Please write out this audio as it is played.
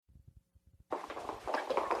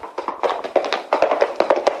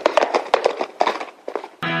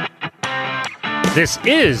This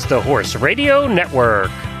is the Horse Radio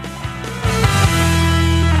Network.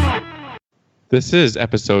 This is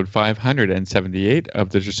episode 578 of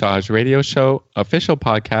the Dressage Radio Show, official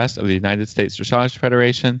podcast of the United States Dressage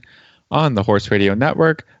Federation on the Horse Radio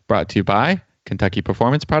Network, brought to you by Kentucky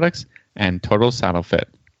Performance Products and Total Saddle Fit.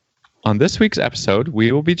 On this week's episode,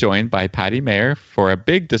 we will be joined by Patty Mayer for a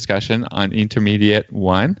big discussion on Intermediate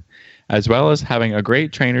 1, as well as having a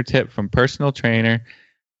great trainer tip from personal trainer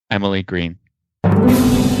Emily Green.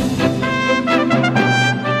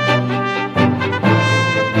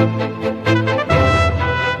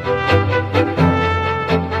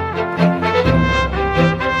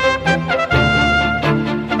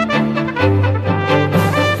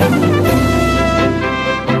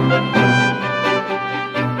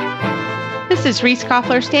 This is Reese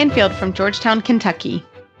Koffler-Stanfield from Georgetown, Kentucky.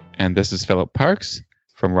 And this is Philip Parks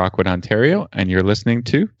from Rockwood, Ontario, and you're listening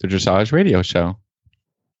to the Dressage Radio Show.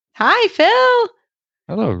 Hi, Phil.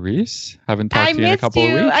 Hello, Reese. Haven't talked to you in a couple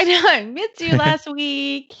of weeks. I know. I missed you last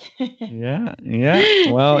week. Yeah.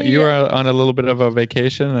 Well, you were on a little bit of a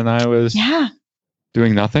vacation, and I was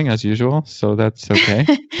doing nothing as usual, so that's okay.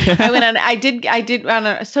 I did on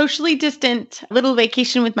a socially distant little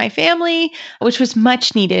vacation with my family, which was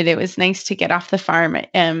much needed. It was nice to get off the farm.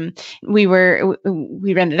 We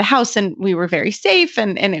rented a house and we were very safe,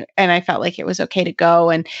 and I felt like it was okay to go,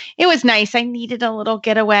 and it was nice. I needed a little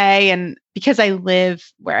getaway, and because I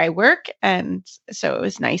live where I work, and so it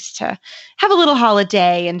was nice to have a little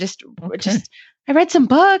holiday and just I read some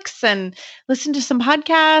books and listened to some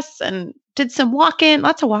podcasts and did some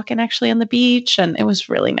lots of walking actually on the beach, and it was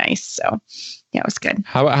really nice. So yeah, it was good.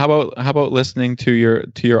 How about listening to your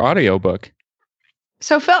audiobook?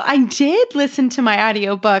 So Phil, I did listen to my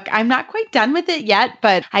audiobook. I'm not quite done with it yet,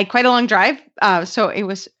 but I had quite a long drive. So it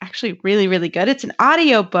was actually really, really good. It's an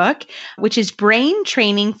audiobook, which is Brain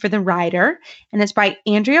Training for the Rider, and it's by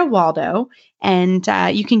Andrea Waldo. And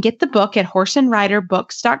you can get the book at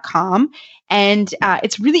horseandriderbooks.com. And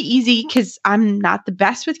it's really easy because I'm not the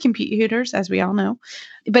best with computers, as we all know,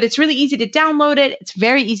 but it's really easy to download it. It's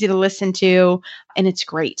very easy to listen to, and it's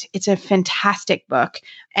great. It's a fantastic book.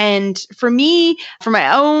 And for me, for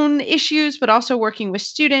my own issues, but also working with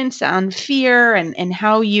students on fear and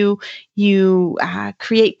how you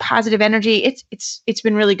create positive energy, it's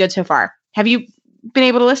been really good so far. Have you been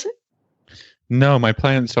able to listen? No, my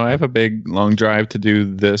plan. So I have a big long drive to do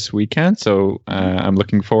this weekend. So I'm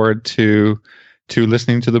looking forward to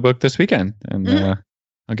listening to the book this weekend, and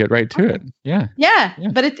I'll get right to it. Yeah.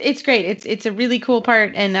 But it's great. It's a really cool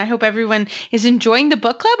part, and I hope everyone is enjoying the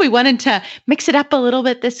book club. We wanted to mix it up a little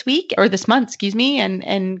bit this month, excuse me,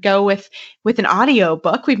 and go with an audio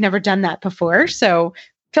book. We've never done that before, so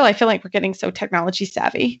Phil, I feel like we're getting so technology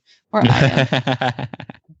savvy. Or I am.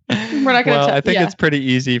 We're not going to. I think it's pretty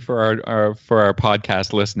easy for our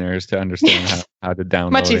podcast listeners to understand how to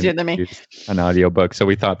download much easier than me an audiobook. So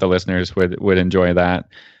we thought the listeners would enjoy that,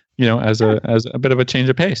 as a bit of a change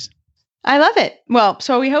of pace. I love it. Well,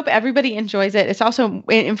 so we hope everybody enjoys it. It's also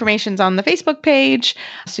information's on the Facebook page,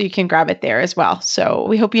 so you can grab it there as well. So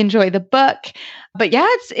we hope you enjoy the book. But yeah,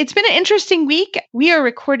 it's been an interesting week. We are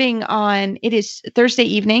recording it is Thursday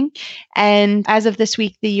evening. And as of this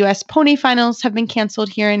week, the U.S. Pony Finals have been canceled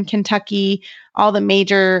here in Kentucky. All the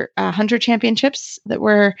major hunter championships that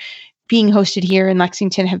were being hosted here in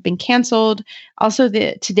Lexington have been canceled. Also,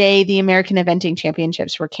 today, the American Eventing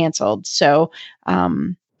Championships were canceled. So,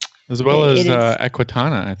 as well as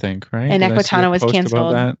Equitana, I think, right? And Equitana was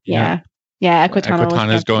canceled. Yeah,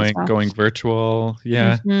 Equitana is going virtual.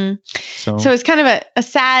 Yeah. Mm-hmm. So it's kind of a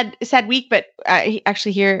sad week, but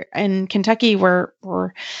actually here in Kentucky, we're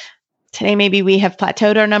today maybe we have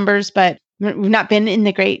plateaued our numbers, but we've not been in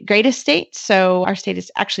the greatest state. So our state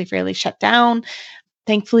is actually fairly shut down.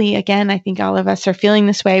 Thankfully, again, I think all of us are feeling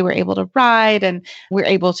this way. We're able to ride, and we're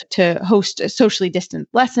able to host socially distant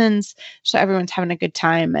lessons. So everyone's having a good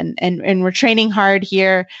time, and we're training hard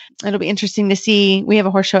here. It'll be interesting to see. We have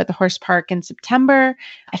a horse show at the horse park in September.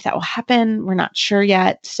 If that will happen, we're not sure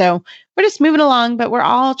yet. So we're just moving along, but we're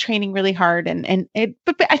all training really hard,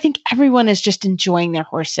 but I think everyone is just enjoying their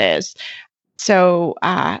horses. So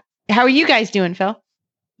how are you guys doing, Phil?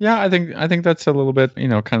 Yeah, I think that's a little bit,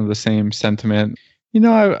 kind of the same sentiment.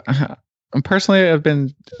 Personally, I've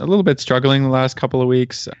been a little bit struggling the last couple of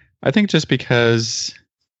weeks. I think just because,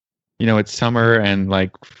 it's summer, and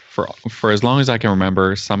like for as long as I can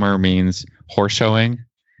remember, summer means horse showing,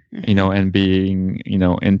 and being,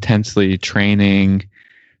 intensely training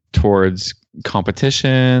towards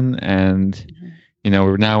competition. And,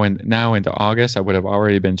 we're now into August. I would have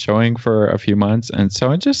already been showing for a few months. And so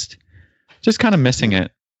I just kind of missing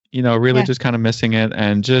it, really just kind of missing it,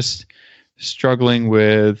 and just struggling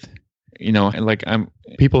with, like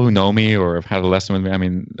people who know me or have had a lesson with me. I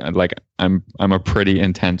mean, like I'm a pretty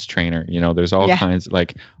intense trainer. There's all kinds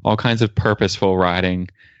of purposeful riding,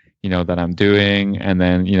 that I'm doing. And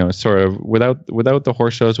then, sort of without the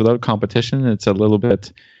horse shows, without competition, it's a little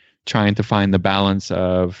bit trying to find the balance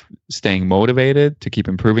of staying motivated to keep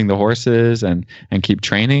improving the horses and keep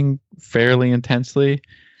training fairly intensely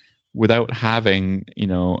without having,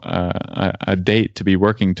 a date to be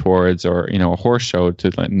working towards, or, a horse show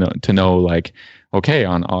to know like, okay,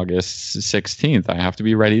 on August 16th, I have to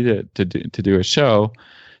be ready to do a show.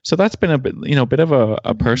 So that's been a bit of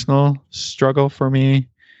a personal struggle for me.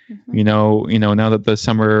 Mm-hmm. Now that the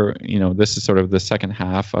summer, this is sort of the second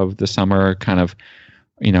half of the summer, kind of,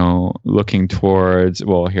 looking towards,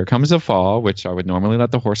 well, here comes the fall, which I would normally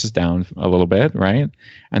let the horses down a little bit, right?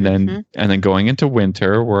 And then going into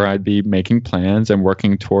winter, where I'd be making plans and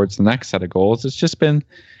working towards the next set of goals. It's just been,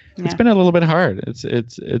 it's been a little bit hard.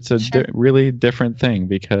 It's a really different thing,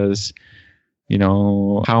 because,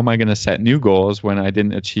 how am I going to set new goals when I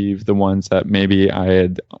didn't achieve the ones that maybe I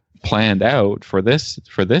had planned out for this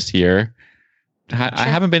year? I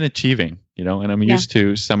haven't been achieving, and I'm used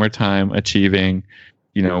to summertime achieving,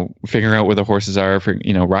 figuring out where the horses are for,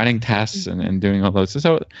 riding tests and doing all those.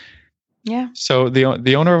 So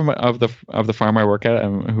the owner of the farm I work at,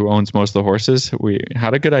 who owns most of the horses, we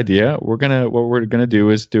had a good idea. What we're gonna do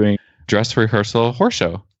is doing dress rehearsal horse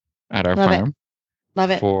show at our farm.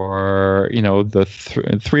 Love it. For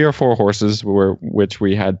the 3 or 4 horses which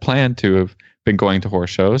we had planned to have been going to horse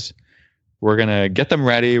shows. We're going to get them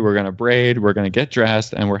ready. We're going to braid. We're going to get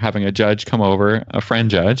dressed. And we're having a judge come over, a friend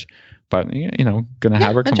judge, but, going to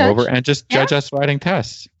have her come over and just judge us riding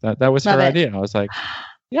tests. That was her idea. I was like,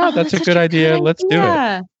 that's a good idea. Let's do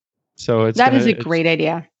it. So that is a great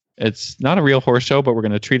idea. It's not a real horse show, but we're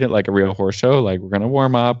going to treat it like a real horse show. Like, we're going to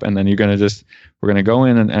warm up, and then we're going to go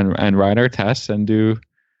in and ride our tests and do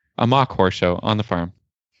a mock horse show on the farm.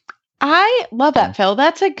 I love that, Phil.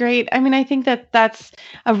 That's a great, I think that's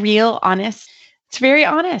a real honest, it's very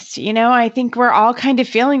honest. I think we're all kind of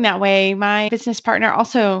feeling that way. My business partner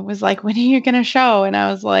also was like, when are you going to show? And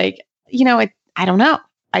I was like, I don't know.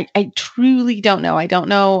 I truly don't know. I don't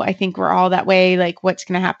know. I think we're all that way. Like, what's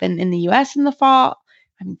going to happen in the US in the fall?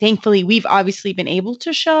 Thankfully, we've obviously been able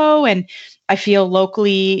to show, and I feel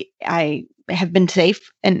locally I have been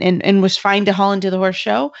safe and was fine to haul into the horse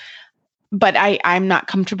show. But I'm not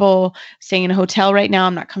comfortable staying in a hotel right now.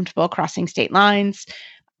 I'm not comfortable crossing state lines.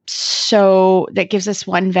 So that gives us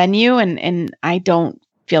one venue, and I don't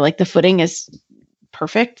feel like the footing is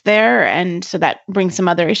perfect there. And so that brings some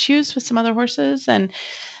other issues with some other horses. And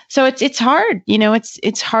so it's hard,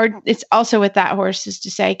 it's hard. It's also with that horse is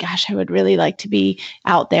to say, gosh, I would really like to be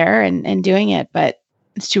out there and doing it, but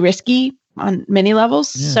it's too risky on many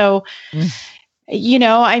levels. Yeah. So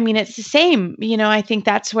it's the same, I think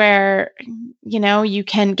that's where, you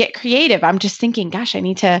can get creative. I'm just thinking, gosh, I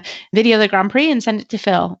need to video the Grand Prix and send it to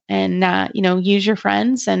Phil and, use your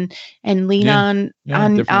friends and lean on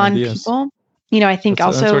people. I think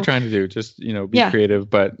that's what we're trying to do. Just, be creative,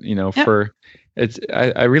 but,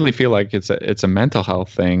 I really feel like it's a mental health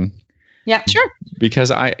thing. Yeah, sure.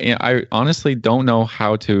 Because I honestly don't know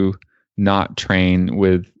how to not train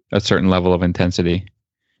with a certain level of intensity.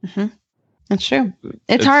 Mm-hmm. That's true.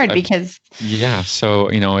 It's hard because... Yeah. So,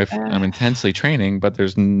 if I'm intensely training, but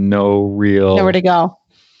there's no real... Nowhere to go.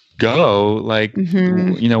 Like,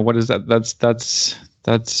 what is that?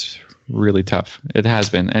 That's really tough. It has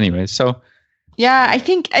been anyway. So... Yeah, I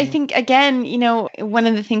think again, one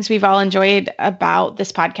of the things we've all enjoyed about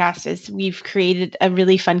this podcast is we've created a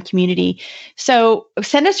really fun community. So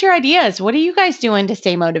send us your ideas. What are you guys doing to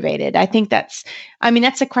stay motivated? I think that's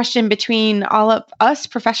a question between all of us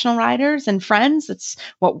professional riders and friends. It's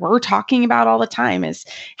what we're talking about all the time is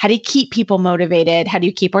how do you keep people motivated? How do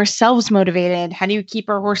you keep ourselves motivated? How do you keep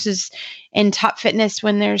our horses in top fitness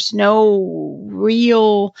when there's no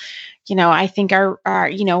real... I think our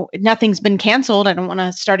nothing's been canceled. I don't want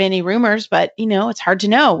to start any rumors, but, it's hard to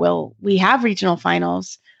know. Well, we have regional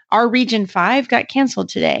finals. Our Region 5 got canceled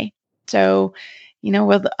today. So,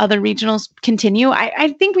 will the other regionals continue?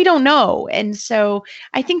 I think we don't know. And so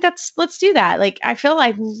I think let's do that. Like,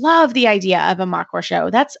 I love the idea of a mock horse show.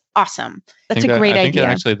 That's awesome. That's a great idea. I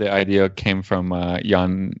think actually the idea came from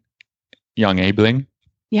Jan Abling.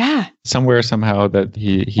 Yeah. Somewhere, somehow that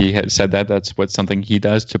he had said that's something he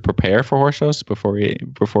does to prepare for horse shows before he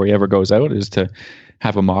ever goes out is to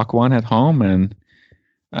have a mock one at home. And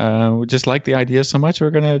we just like the idea so much,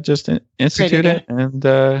 we're going to just institute it, and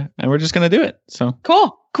we're just going to do it. So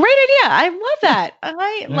cool. Great idea. I love that.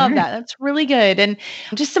 I love that. That's really good. And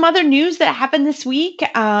just some other news that happened this week.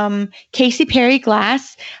 Casey Perry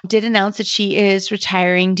Glass did announce that she is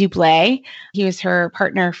retiring Dublé. He was her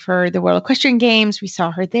partner for the World Equestrian Games. We saw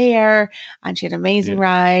her there, and she had an amazing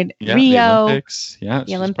ride. Yeah, Rio. The Olympics. Yeah,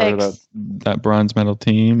 the Olympics. Part of that bronze medal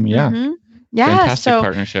team. Yeah. Mm-hmm. Yeah, fantastic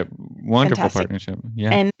partnership. Wonderful partnership.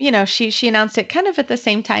 Yeah. And she announced it kind of at the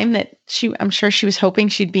same time that I'm sure she was hoping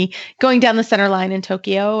she'd be going down the center line in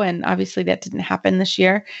Tokyo, and obviously that didn't happen this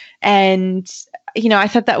year. And I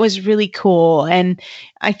thought that was really cool, and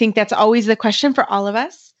I think that's always the question for all of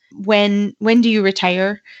us. When do you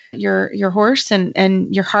retire your horse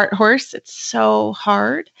and your heart horse? It's so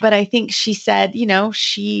hard. But I think she said,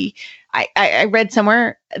 I read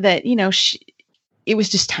somewhere that, it was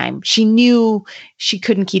just time. She knew she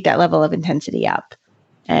couldn't keep that level of intensity up.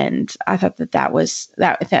 And I thought that was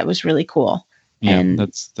really cool. Yeah, and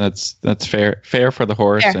that's fair for the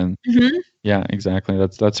horse. Fair. And yeah, exactly.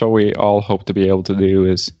 That's what we all hope to be able to do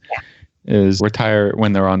is retire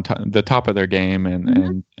when they're on the top of their game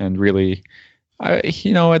and really, at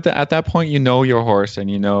that point, your horse, and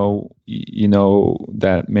you know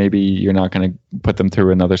that maybe you're not going to put them through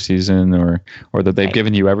another season, or that they've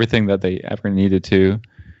given you everything that they ever needed to.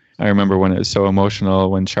 I remember when it was so emotional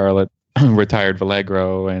when Charlotte retired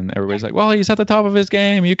Vallegro, and everybody's like, "Well, he's at the top of his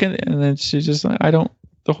game. You can," and then she's just like,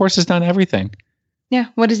 the horse has done everything. Yeah.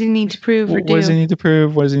 What does he need to prove or do? What does he need to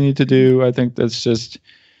prove? What does he need to do? I think that's just,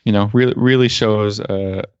 really shows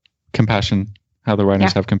compassion. How the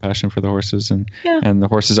riders have compassion for the horses, and the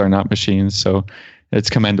horses are not machines. So it's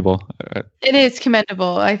commendable. It is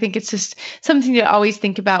commendable. I think it's just something to always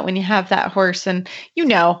think about when you have that horse. And,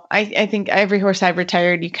 I think every horse I've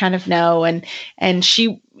retired, you kind of know, and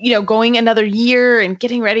she, going another year and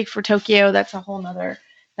getting ready for Tokyo, that's a whole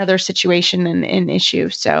another situation and issue.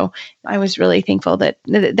 So I was really thankful that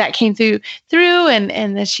came through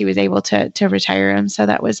and that she was able to retire him. So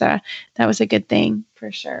that was a good thing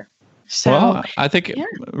for sure. So, well, I think,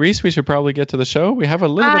 Reese, we should probably get to the show. We have a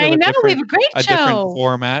little bit of a different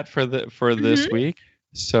format for this week.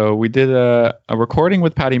 So we did a recording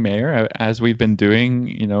with Patty Mayer, as we've been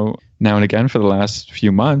doing, now and again for the last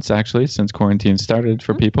few months, actually, since quarantine started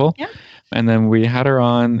for people. Yeah. And then we had her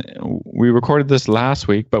on. We recorded this last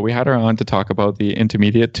week, but we had her on to talk about the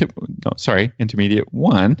intermediate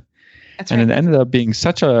 1. That's right. It ended up being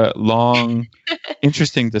such a long,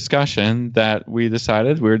 interesting discussion that we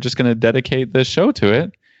decided we were just going to dedicate this show to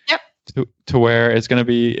it. Yep. To where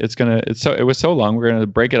it was so long, we're going to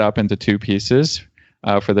break it up into 2 pieces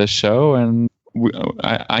for this show. And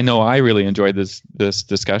I know I really enjoyed this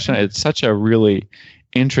discussion. It's such a really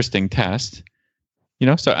interesting test.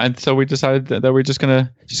 So we decided that we're just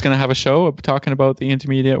gonna have a show talking about the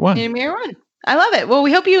intermediate 1. Intermediate 1. I love it. Well,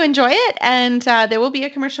 we hope you enjoy it, and there will be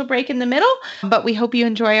a commercial break in the middle, but we hope you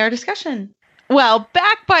enjoy our discussion. Well,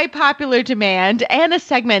 back by popular demand and a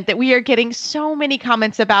segment that we are getting so many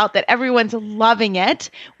comments about that everyone's loving it,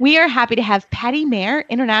 we are happy to have Patty Mayer,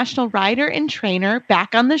 international rider and trainer,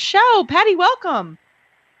 back on the show. Patty, welcome.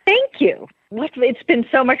 Thank you. It's been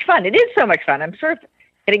so much fun. It is so much fun. I'm sort of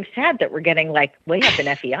getting sad that we're getting way up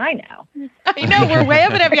in FEI now. I know, we're way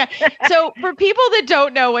up in FEI. So for people that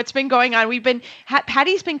don't know what's been going on,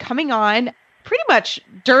 Patty's been coming on pretty much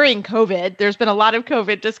during COVID. There's been a lot of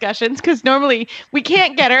COVID discussions because normally we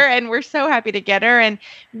can't get her, and we're so happy to get her. And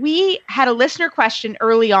we had a listener question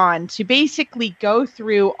early on to basically go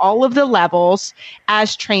through all of the levels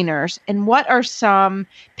as trainers and what are some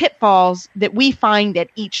pitfalls that we find at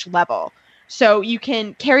each level. So you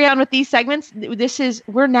can carry on with these segments.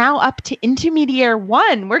 We're now up to Intermediate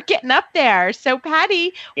 1. We're getting up there. So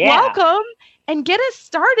Patty, welcome, and get us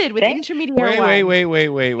started with Intermediate 1.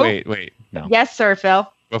 Wait. No. Yes, sir,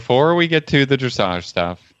 Phil. Before we get to the dressage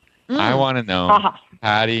stuff, I want to know,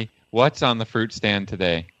 Patty, what's on the fruit stand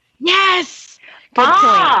today? Yes.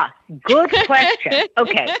 Good question.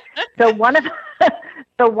 Okay. So one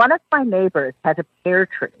of my neighbors has a pear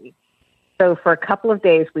tree. So for a couple of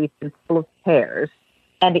days, we've been full of pears.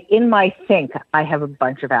 And in my sink, I have a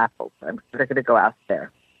bunch of apples. I'm going to go out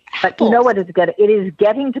there. But you know what? It is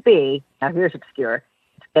getting to be, now here's obscure,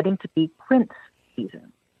 it's getting to be quince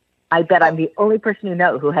season. I bet I'm the only person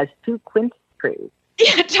who has 2 quince trees.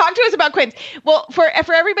 Yeah, talk to us about quince. Well, for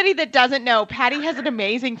everybody that doesn't know, Patty has an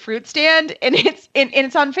amazing fruit stand, and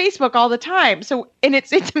it's on Facebook all the time. So, and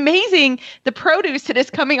it's amazing the produce that is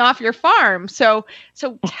coming off your farm. So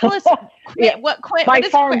tell us what quince. My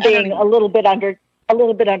farm being a little bit under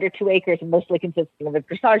 2 acres and mostly consisting of a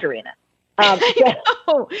dressage arena. I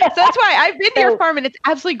know. So that's why I've been to your farm and it's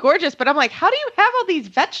absolutely gorgeous. But I'm like, how do you have all these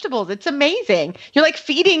vegetables? It's amazing. You're like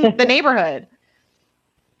feeding the neighborhood.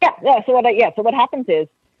 Yeah. So what happens is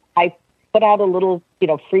I put out a little,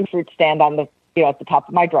 free fruit stand on the, at the top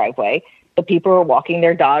of my driveway. So people are walking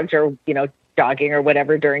their dogs or, jogging or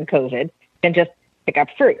whatever during COVID and just pick up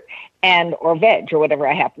fruit or veg or whatever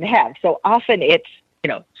I happen to have. So often it's,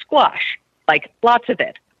 squash, like lots of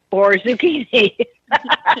it, or zucchini,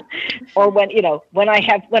 or when I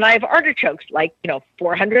have artichokes, like,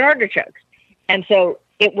 400 artichokes. And so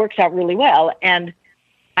it works out really well. And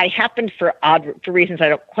I happened for reasons I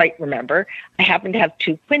don't quite remember, I happen to have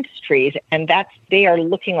 2 quince trees, and they are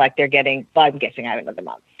looking like they're getting, well, I'm guessing I have another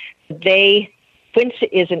month. Quince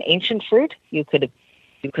is an ancient fruit. You could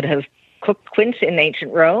have cooked quince in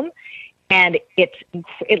ancient Rome, and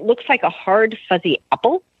it looks like a hard, fuzzy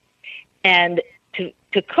apple. And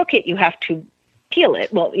to cook it, you have to peel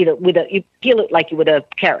it. Well, you peel it like you would a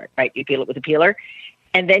carrot, right? You peel it with a peeler,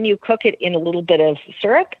 and then you cook it in a little bit of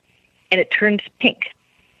syrup, and it turns pink.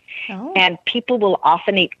 Oh. And people will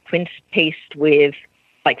often eat quince paste with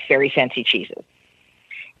like very fancy cheeses.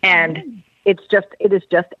 And it is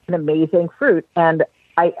just an amazing fruit. And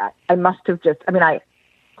I must have I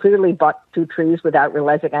clearly bought 2 trees without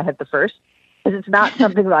realizing I had the first. Because it's not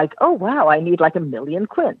something like, oh, wow, I need like 1 million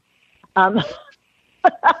quince. But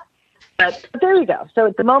there you go. So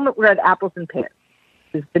at the moment we're at apples and pears.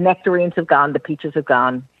 The nectarines have gone, the peaches have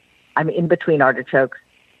gone. I'm in between artichokes.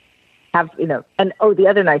 The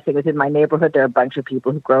other nice thing is in my neighborhood, there are a bunch of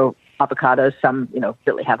people who grow avocados. Some,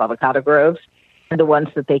 really have avocado groves. And the ones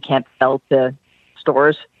that they can't sell to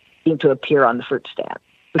stores seem to appear on the fruit stand.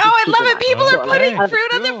 Oh, I love it. People are putting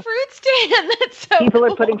fruit on the fruit stand. That's so People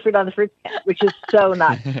cool. are putting fruit on the fruit stand, which is so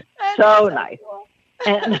nice. So nice.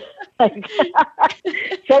 And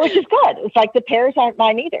so which is good. It's like the pears aren't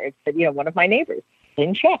mine either. It's, one of my neighbors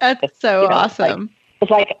in Czech. That's so awesome. It's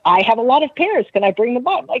like, I have a lot of pears. Can I bring them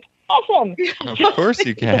up? Like, awesome. Of course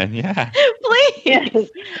you can. Yeah. Please. Yes.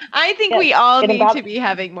 I think we all need to be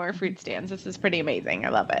having more fruit stands. This is pretty amazing. I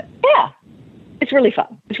love it. Yeah. It's really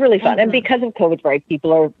fun. It's really fun. Mm-hmm. And because of COVID, right,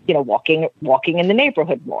 people are, walking in the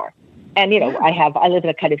neighborhood more. And, I live in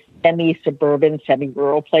a kind of semi-suburban,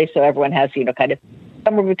 semi-rural place. So everyone has, kind of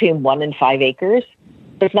somewhere between 1 and 5 acres.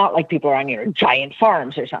 So it's not like people are on, giant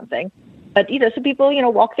farms or something. But, so people,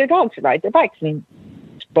 walk their dogs and ride their bikes and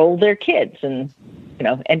stroll their kids and,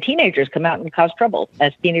 and teenagers come out and cause trouble,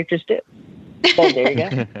 as teenagers do. So there you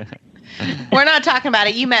go. We're not talking about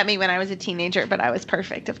it. You met me when I was a teenager, but I was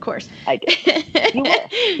perfect, of course. I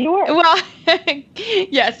did. You were. Well,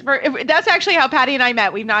 yes. That's actually how Patty and I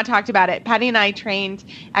met. We've not talked about it. Patty and I trained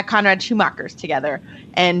at Conrad Schumacher's together,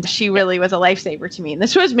 and she really was a lifesaver to me. And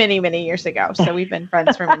this was many, many years ago. So we've been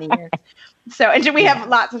friends for many years. So, and we have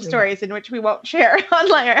lots of stories in which we won't share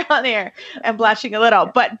on air. I'm blushing a little.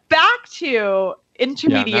 But back to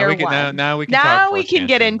intermediate one. Now we can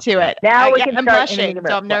get into it. Now we can I'm blushing,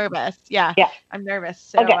 so I'm nervous. Yeah. I'm nervous.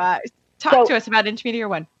 So talk to us about intermediate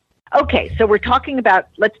one. Okay, so we're talking about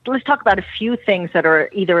let's talk about a few things that are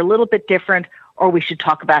either a little bit different, or we should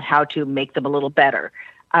talk about how to make them a little better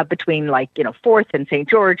between 4th and St.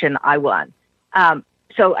 George and I-1.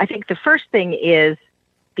 So I think the first thing is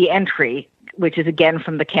the entry, which is again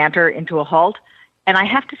from the canter into a halt. And I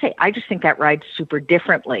have to say, I just think that rides super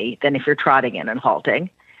differently than if you're trotting in and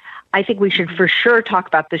halting. I think we should for sure talk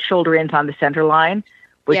about the shoulder ins on the center line,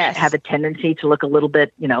 which have a tendency to look a little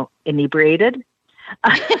bit, inebriated.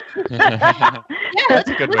 That's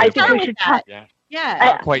a good way I think we should talk.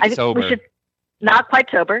 Not quite sober. Not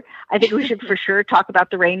quite sober. I think we should for sure talk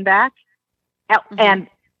about the rein back and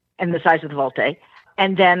the size of the volte.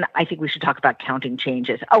 And then I think we should talk about counting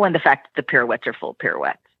changes. Oh, and the fact that the pirouettes are full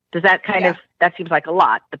pirouettes. Does that kind of, that seems like a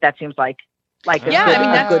lot, but that seems like a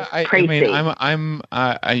good crazy. I'm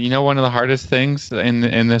one of the hardest things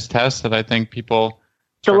in this test that I think people.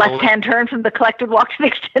 The left-hand turn from the collected walk to the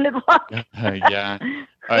extended walk.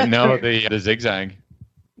 No, the zigzag.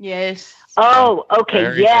 Yes. Oh, okay.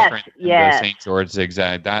 Very yes. The St. George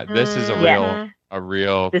zigzag. This is a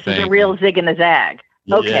real This thing. is a real zig and a zag.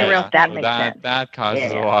 Okay, that makes sense. That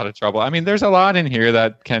causes a lot of trouble. I mean, there's a lot in here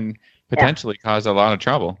that can potentially cause a lot of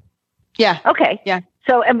trouble. Yeah. Okay. Yeah.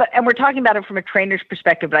 So, and we're talking about it from a trainer's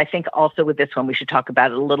perspective, but I think also with this one, we should talk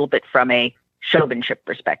about it a little bit from a showmanship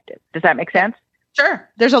perspective. Does that make sense? Sure.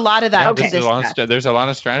 There's a lot of that. Okay. There's a lot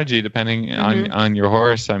of strategy depending on your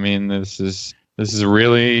horse. I mean, this is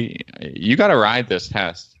really, you got to ride this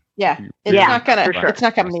test. Yeah. It's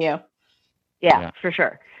not coming to you. Yeah, for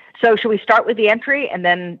sure. So should we start with the entry and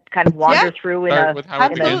then kind of wander through in a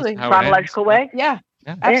chronological way? Yeah,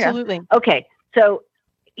 absolutely. Okay. So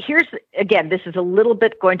again, this is a little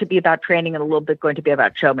bit going to be about training and a little bit going to be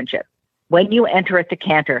about showmanship. When you enter at the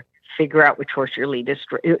canter, figure out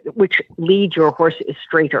which lead your horse is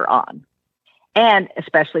straighter on. And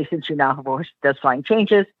especially since you now have a horse that does flying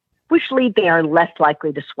changes, which lead they are less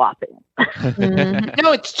likely to swap in. Mm-hmm.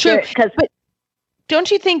 No, it's true. But don't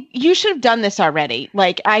you think you should have done this already?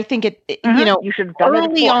 Like, I think you should have done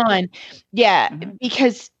early on. Yeah,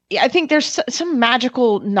 because I think there's some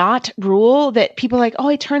magical knot rule that people are like, oh,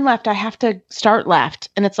 I turn left, I have to start left.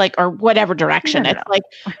 And it's like, or whatever direction. It's like,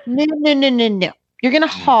 no. You're going to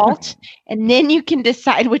halt, and then you can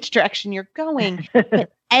decide which direction you're going.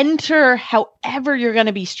 But enter however you're going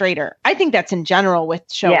to be straighter. I think that's in general with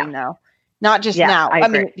showing, though, not just now. I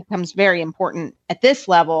mean, it becomes very important at this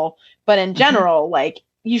level, but in general, like,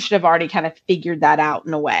 you should have already kind of figured that out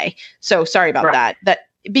in a way. So sorry about that.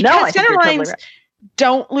 Because center lines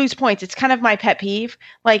don't lose points. It's kind of my pet peeve.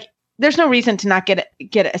 Like, there's no reason to not get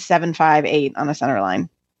a 7, 5, 8 on a center line.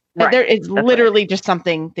 Right. There is literally just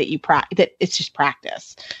something that that it's just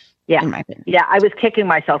practice. Yeah. In my opinion. Yeah. I was kicking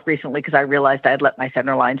myself recently because I realized I had let my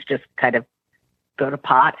center lines just kind of go to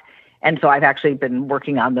pot. And so I've actually been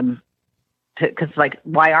working on them because, like,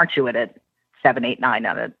 why aren't you at a 7, 8, 9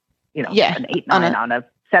 on an 8, 9 on a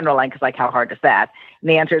center line? Because, like, how hard is that? And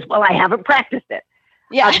the answer is, well, I haven't practiced it.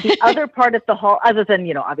 Yeah. The other part of the halt, other than,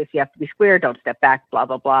 obviously you have to be square, don't step back, blah,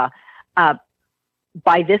 blah, blah.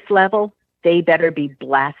 By this level, they better be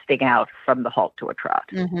blasting out from the halt to a trot.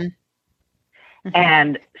 Mm-hmm. Mm-hmm.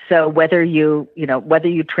 And so whether you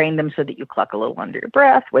train them so that you cluck a little under your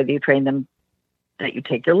breath, whether you train them that you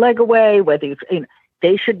take your leg away,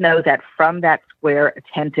 they should know that from that square,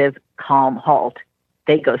 attentive, calm halt,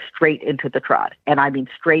 they go straight into the trot. And I mean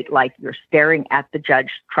straight, like you're staring at the judge,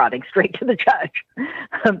 trotting straight to the judge.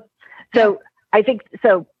 So I think,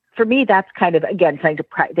 for me, that's kind of, again, trying to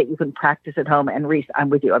that you can practice at home. And Reese, I'm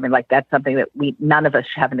with you. I mean, like, that's something that none of us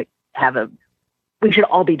we should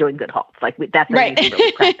all be doing good halts. Like, that's something we can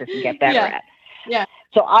really practice and get better at. Yeah.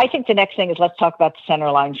 So I think the next thing is, let's talk about the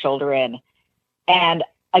center line, shoulder in. And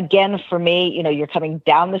again, for me, you're coming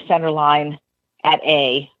down the center line at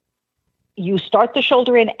A. You start the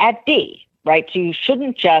shoulder in at D, right? So you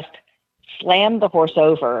shouldn't just slam the horse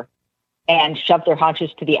over and shove their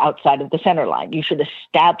haunches to the outside of the center line. You should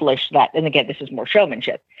establish that, and again, this is more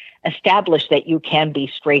showmanship, establish that you can be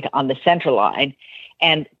straight on the center line.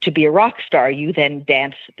 And to be a rock star, you then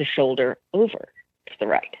dance the shoulder over to the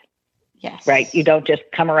right. Yes. Right? You don't just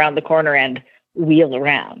come around the corner and wheel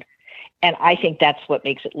around. And I think that's what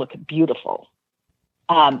makes it look beautiful.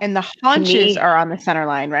 And the haunches are on the center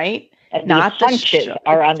line, right? And not the haunches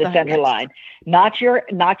are on the center line. Not your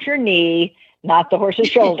knee, not the horse's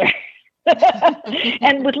shoulder.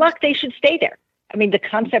 And with luck, they should stay there. I mean, the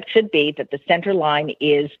concept should be that the center line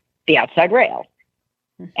is the outside rail.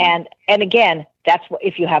 Mm-hmm. And again, that's what,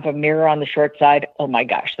 if you have a mirror on the short side, oh my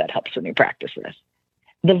gosh, that helps when you practice this.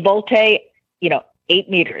 The volte, 8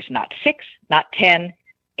 meters, not 6, not 10,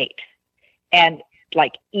 8. And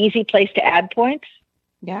like, easy place to add points,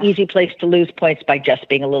 easy place to lose points by just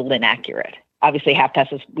being a little inaccurate. Obviously, half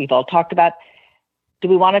passes we've all talked about. Do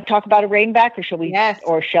we want to talk about a rein back, or shall we? Yes.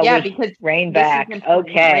 Or shall we? Because rein back.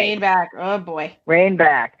 Okay. Rein back. Oh boy. Rein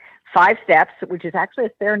back. 5 steps, which is actually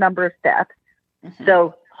a fair number of steps. Mm-hmm.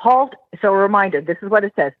 So halt. So a reminder. This is what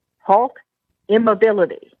it says: halt,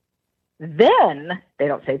 immobility. Then they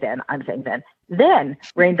don't say then. I'm saying then. Then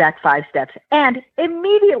rein back 5 steps and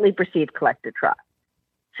immediately proceed collected trot.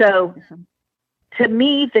 So to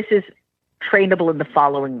me, this is trainable in the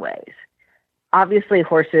following ways. Obviously,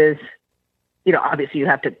 horses. Obviously you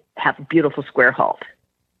have to have a beautiful square halt.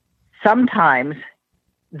 Sometimes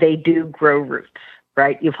they do grow roots,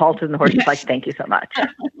 right? You've halted and the horse is like, thank you so much.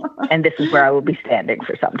 And this is where I will be standing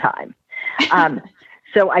for some time.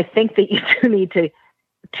 So I think that you do need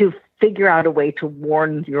to figure out a way to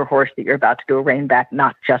warn your horse that you're about to do a rein back,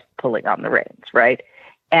 not just pulling on the reins, right?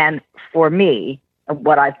 And for me,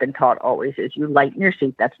 what I've been taught always is you lighten your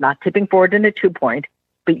seat. That's not tipping forward in a 2-point,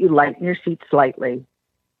 but you lighten your seat slightly.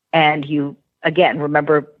 And you, again,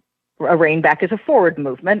 remember a rein back is a forward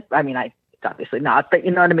movement. I mean, it's obviously not, but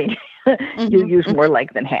you know what I mean? You use more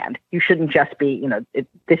leg than hand. You shouldn't just be,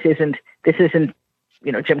 this isn't,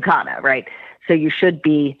 gymkhana, right? So you should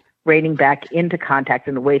be reining back into contact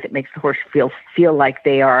in a way that makes the horse feel like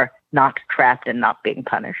they are not trapped and not being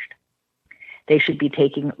punished. They should be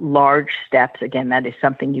taking large steps. Again, that is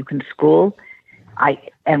something you can school.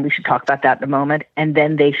 And we should talk about that in a moment. And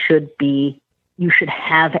then you should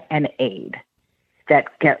have an aid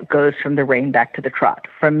that goes from the rein back to the trot.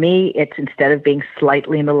 For me, it's instead of being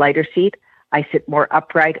slightly in the lighter seat, I sit more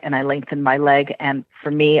upright and I lengthen my leg. And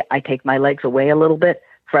for me, I take my legs away a little bit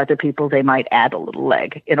For other people, they might add a little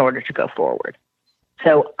leg in order to go forward.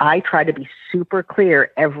 So I try to be super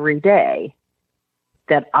clear every day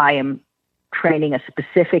that I am training a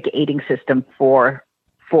specific aiding system for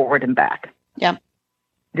forward and back. Yeah.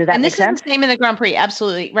 Does that and make this sense? is the same in the Grand Prix.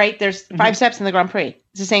 Absolutely. Right. There's 5 steps in the Grand Prix.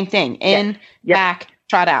 It's the same thing. In, back,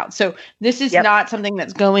 trot out. So this is not something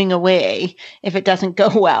that's going away if it doesn't go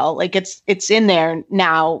well. Like it's in there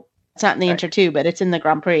now. It's not in the Inter 2, but it's in the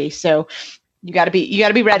Grand Prix. So you got to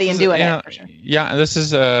be ready and doing it. For sure. Yeah. This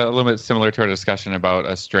is a little bit similar to our discussion about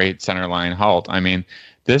a straight center line halt. I mean,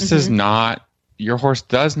 this is not, your horse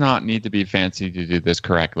does not need to be fancy to do this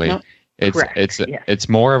correctly. Nope. It's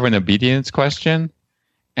more of an obedience question.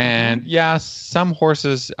 And some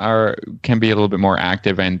horses can be a little bit more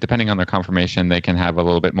active, and depending on their conformation, they can have a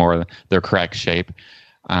little bit more of their correct shape.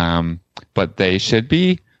 But they should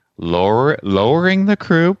be lowering the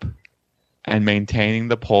croup and maintaining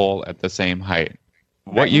the pole at the same height.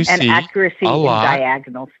 What you see accuracy a lot, in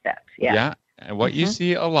diagonal steps. Yeah. And what you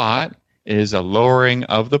see a lot is a lowering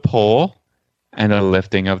of the pole and a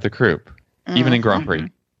lifting of the croup, even in Grand Prix.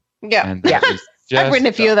 Yeah. And that is just I've ridden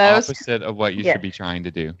a few of those. Opposite of what you should be trying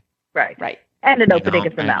to do. Right. And an opening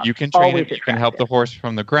of the mouth. You can train it. You can help the horse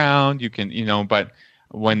from the ground. You can, but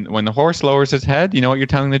when the horse lowers its head, you know what you're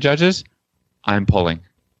telling the judges? I'm pulling.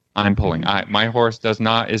 My horse is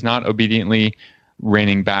not obediently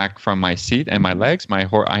reining back from my seat and my legs. My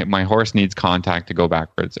horse needs contact to go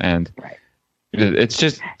backwards, and it's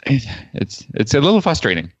just it's a little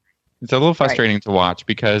frustrating. It's a little frustrating to watch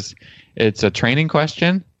because it's a training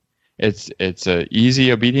question. It's a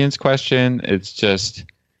easy obedience question. It's just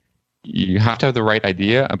you have to have the right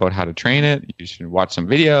idea about how to train it. You should watch some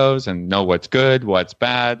videos and know what's good, what's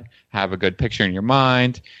bad. Have a good picture in your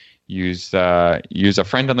mind. Use a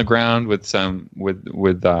friend on the ground with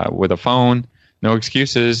a phone. No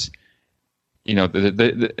excuses.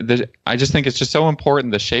 I just think it's just so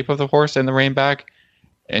important. The shape of the horse and the rein back,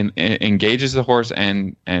 and engages the horse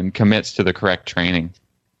and commits to the correct training.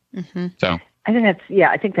 So.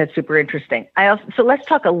 I think that's super interesting. So let's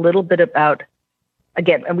talk a little bit about,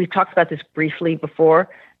 again, and we've talked about this briefly before,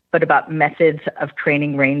 but about methods of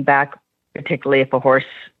training rein back, particularly if a horse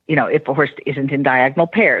isn't in diagonal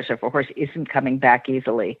pairs, or if a horse isn't coming back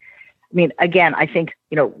easily. I mean, again, I think,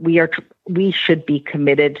 we should be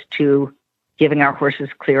committed to giving our horses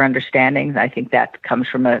clear understandings. I think that comes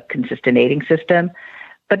from a consistent aiding system.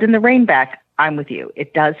 But in the rein back, I'm with you.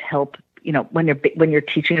 It does help. When you're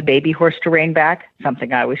teaching a baby horse to rein back,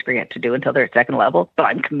 something I always forget to do until they're at second level, but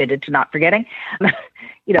I'm committed to not forgetting.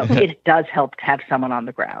 It does help to have someone on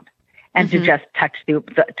the ground and to just touch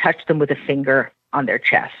them with a finger on their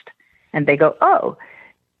chest, and they go, "Oh,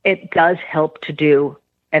 it does help to do."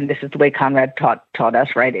 And this is the way Conrad taught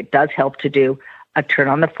us, right? It does help to do a turn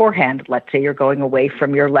on the forehand. Let's say you're going away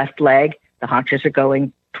from your left leg, the haunches are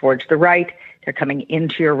going towards the right. They're coming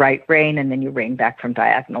into your right rein, and then you rein back from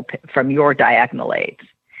your diagonal aids.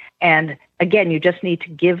 And again, you just need to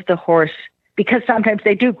give the horse, because sometimes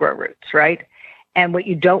they do grow roots, right? And what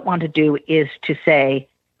you don't want to do is to say,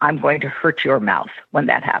 I'm going to hurt your mouth when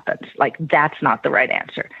that happens. Like, that's not the right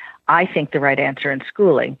answer. I think the right answer in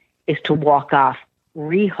schooling is to walk off,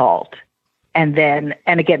 re-halt, and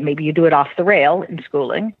again, maybe you do it off the rail in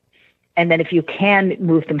schooling. And then if you can,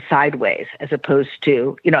 move them sideways, as opposed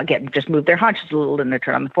to, again, just move their haunches a little and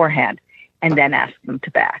turn on the forehand, and then ask them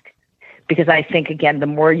to back. Because I think, again, the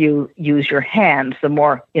more you use your hands, the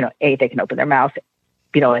more, they can open their mouth,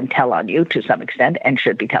 and tell on you to some extent, and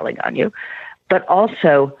should be telling on you. But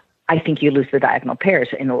also, I think you lose the diagonal pairs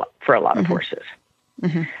for a lot of horses.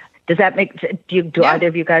 Does that make sense? Do either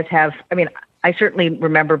of you guys have, I certainly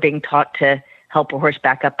remember being taught to help a horse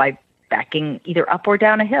back up by backing either up or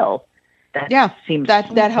down a hill. That seems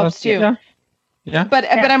that helps too. Yeah. But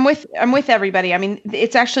I'm with everybody. I mean,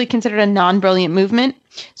 it's actually considered a non-brilliant movement,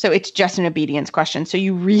 so it's just an obedience question. So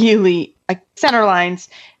you really, like, center lines,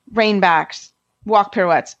 rein backs, walk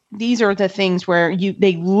pirouettes. These are the things where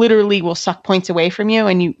they literally will suck points away from you,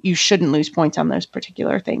 and you shouldn't lose points on those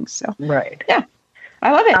particular things. So right. Yeah.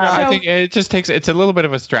 I love it. I think it just it's a little bit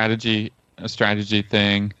of a strategy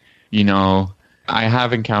thing, I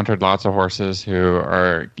have encountered lots of horses who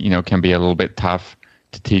are, can be a little bit tough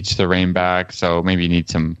to teach the rein back. So maybe you need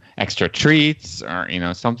some extra treats or,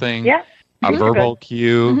 something. Yeah. A verbal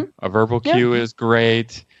cue. A verbal cue is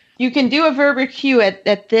great. You can do a verbal cue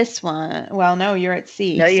at this one. Well, no, you're at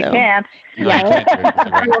C. No, you can't. No, I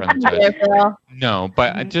can't do it. No,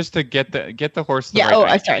 but just to get the horse the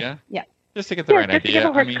right idea. Yeah. Just to get the right idea. Just to give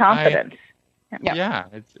a horse confidence.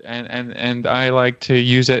 And I like to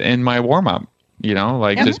use it in my warm up.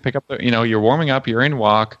 Just pick up you're warming up, you're in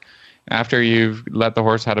walk, after you've let the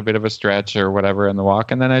horse had a bit of a stretch or whatever in the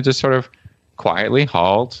walk, and then I just sort of quietly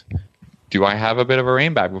halt. Do I have a bit of a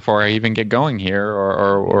rein back before I even get going here,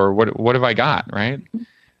 or what have I got, right?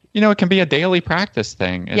 It can be a daily practice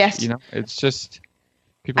thing. Yes. It's just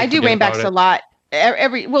I do rein backs a lot.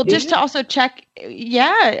 Just to also check,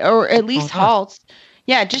 or at least halts.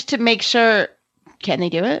 Yeah, just to make sure, can they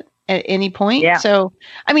do it at any point? Yeah. So,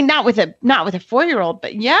 I mean, not with a 4-year-old,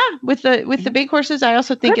 but with the big horses, I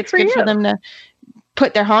also think it's good for them to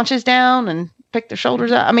put their haunches down and pick their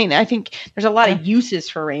shoulders up. I mean, I think there's a lot of uses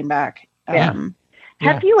for rein back.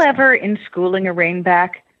 Have you ever, in schooling a rein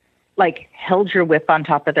back, held your whip on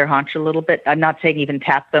top of their haunch a little bit? I'm not saying even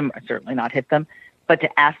tap them, or certainly not hit them, but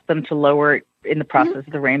to ask them to lower it in the process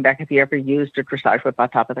of the rein back. Have you ever used a dressage whip on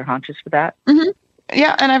top of their haunches for that? Mm-hmm.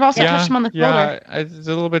 Yeah, and I've also touched them on the shoulder. Yeah, it's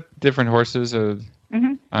a little bit different horses. If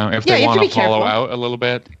they want to follow out a little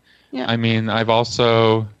bit. Yeah. I mean, I've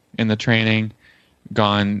also, in the training,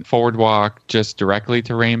 gone forward walk just directly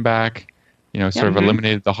to rein back. Sort of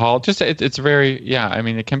eliminated the halt. Just it's very, I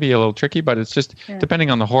mean, it can be a little tricky, but it's just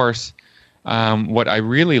depending on the horse. What I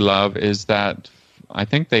really love is that I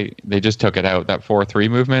think they just took it out, that 4-3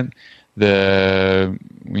 movement.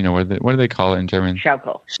 What do they call it in German?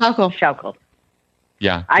 Schaukel.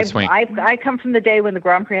 Yeah, swing. I come from the day when the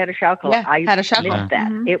Grand Prix had a Schaukel. Yeah, I had a Schaukel. missed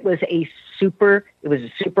that. It was a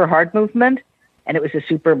super hard movement, and it was a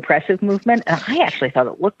super impressive movement, and I actually thought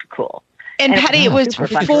it looked cool. And Patty, it was 4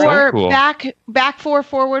 back 4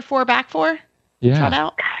 forward 4 back 4. Yeah. Trot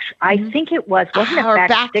out. Gosh, I think it was. Wasn't it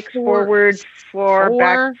back 6 forward 4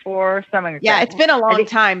 back 4 something? Like that. It's been a long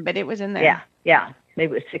time, but it was in there. Yeah.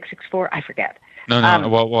 Maybe it was 6-6-4. I forget. No.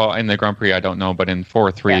 Well, in the Grand Prix, I don't know, but in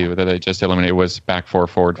 4-3 that they just eliminated was back 4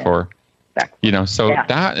 forward 4. Back.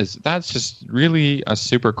 That's just really a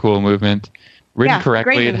super cool movement. Ridden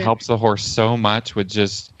correctly, it helps the horse so much with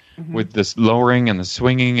just with this lowering and the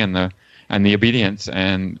swinging and the obedience,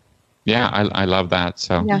 and I love that.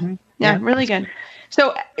 So really good.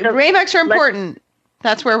 So rein backs are important.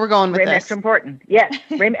 That's where we're going with this. Rein backs are important. Yes,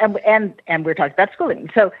 and we're talking about schooling.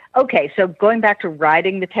 So so going back to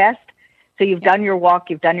riding the test. So you've done your walk,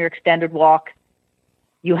 you've done your extended walk,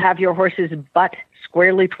 you have your horse's butt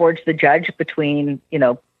squarely towards the judge between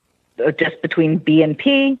just between B and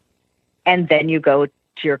P, and then you go to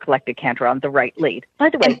your collected canter on the right lead. By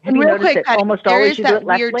the way, have you noticed that Patty, almost always you do it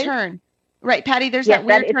left lead? Turn. Right, Patty, there's that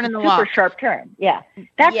weird turn in the walk. Super sharp turn. Yeah.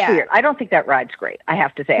 That's weird. I don't think that ride's great, I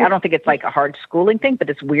have to say. I don't think it's like a hard schooling thing, but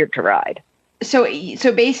it's weird to ride. So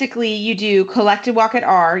basically you do collected walk at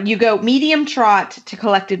R, you go medium trot to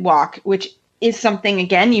collected walk, which is something,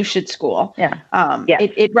 again, you should school. Yeah.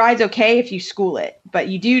 It rides okay if you school it, but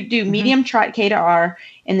you do medium trot K to R,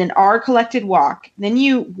 and then R collected walk. Then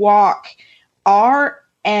you walk R,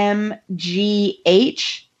 M, G,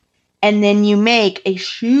 H, and then you make a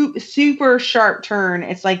super sharp turn.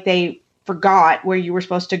 It's like they forgot where you were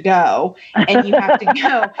supposed to go, and you have to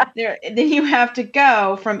go there. Then you have to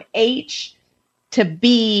go from H to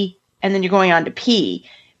B, and then you're going on to P.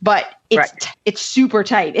 But it's super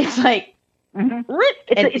tight. It's like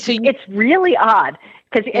it's really odd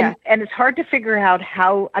because and it's hard to figure out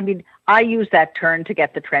how. I mean, I use that turn to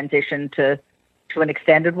get the transition to an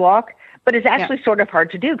extended walk, but it's actually sort of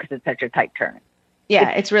hard to do because it's such a tight turn. Yeah,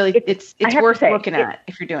 it's really it's worth looking at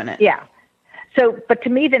if you're doing it. Yeah. So, but to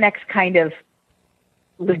me, the next kind of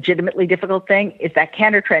legitimately difficult thing is that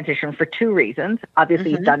canter transition for 2 reasons.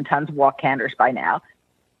 Obviously, you've done tons of walk canters by now.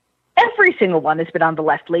 Every single one has been on the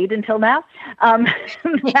left lead until now.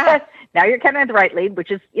 Now you're kind of on the right lead,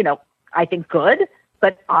 which is, I think good,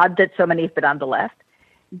 but odd that so many have been on the left.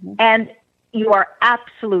 And you are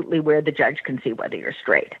absolutely where the judge can see whether you're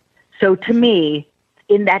straight. So to me,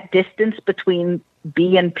 in that distance between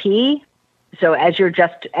B and P, so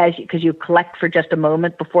because you collect for just a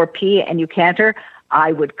moment before P and you canter,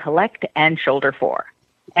 I would collect and shoulder 4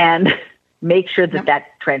 and make sure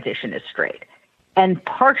that transition is straight. And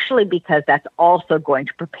partially because that's also going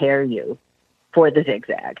to prepare you for the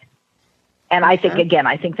zigzag. And I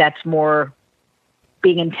think that's more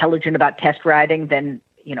being intelligent about test riding than,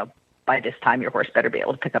 by this time your horse better be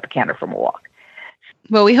able to pick up a canter from a walk.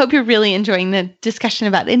 Well, we hope you're really enjoying the discussion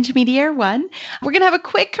about Intermediaire 1. We're going to have a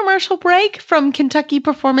quick commercial break from Kentucky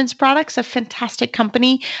Performance Products, a fantastic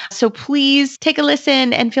company. So please take a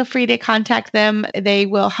listen and feel free to contact them. They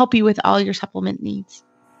will help you with all your supplement needs.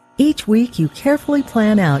 Each week, you carefully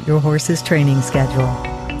plan out your horse's training schedule.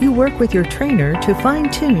 You work with your trainer to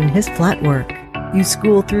fine-tune his flat work. You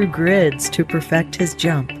school through grids to perfect his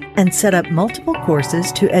jump and set up multiple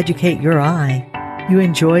courses to educate your eye. You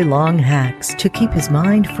enjoy long hacks to keep his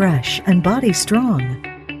mind fresh and body strong.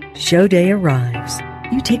 Show day arrives.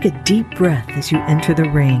 You take a deep breath as you enter the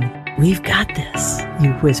ring. "We've got this,"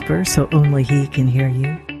 you whisper so only he can hear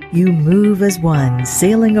you. You move as one,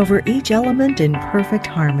 sailing over each element in perfect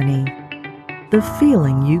harmony. The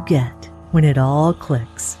feeling you get when it all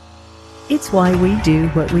clicks. It's why we do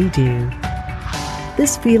what we do.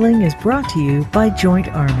 This feeling is brought to you by Joint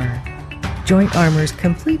Armor. Joint Armor's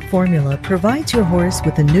complete formula provides your horse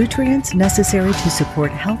with the nutrients necessary to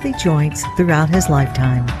support healthy joints throughout his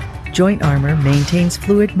lifetime. Joint Armor maintains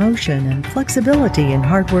fluid motion and flexibility in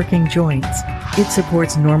hardworking joints. It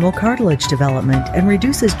supports normal cartilage development and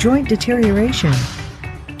reduces joint deterioration.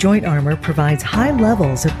 Joint Armor provides high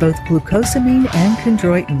levels of both glucosamine and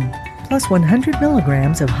chondroitin, plus 100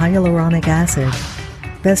 milligrams of hyaluronic acid.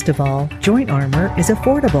 Best of all, Joint Armor is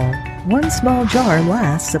affordable. One small jar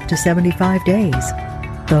lasts up to 75 days.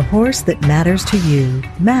 The horse that matters to you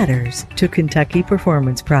matters to Kentucky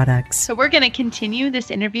Performance Products. So we're going to continue this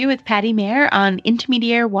interview with Patty Mayer on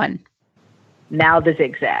Intermediaire 1. Now the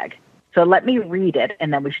zigzag. So let me read it,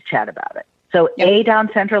 and then we should chat about it. So A down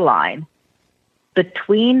center line.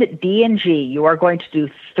 Between D and G, you are going to do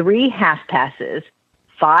 3 half passes,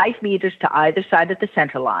 5 meters to either side of the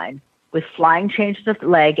center line, with flying changes of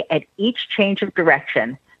leg at each change of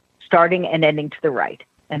direction, starting and ending to the right.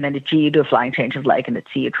 And then at G, you do a flying change of leg, and at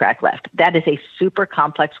C, you track left. That is a super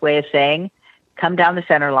complex way of saying, come down the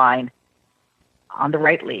center line on the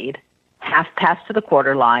right lead, half pass to the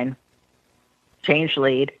quarter line, change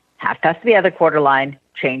lead, half pass to the other quarter line,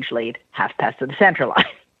 change lead, half pass to the center line.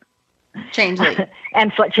 Change lead.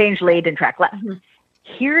 And change lead and track left. Mm-hmm.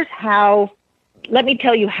 Here's how, let me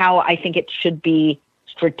tell you how I think it should be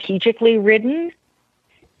strategically ridden.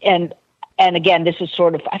 And again, this is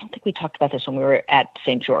sort of, I don't think we talked about this when we were at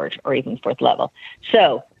St. George or even 4th level.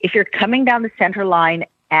 So if you're coming down the center line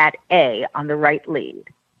at A on the right lead,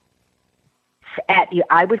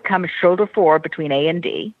 I would come shoulder 4 between A and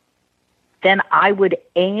D. Then I would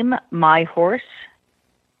aim my horse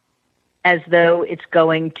as though it's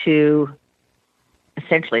going to,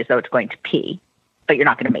 essentially as though it's going to P, but you're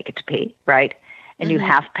not going to make it to P, right? And you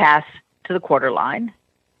half pass to the quarter line.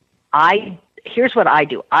 Here's what I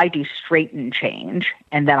do. I do straighten change,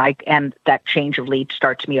 and then that change of lead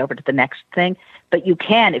starts me over to the next thing. But you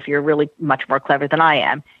can, if you're really much more clever than I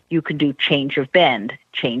am, you can do change of bend,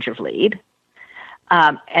 change of lead.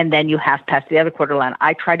 And then you half pass the other quarter line.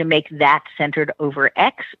 I try to make that centered over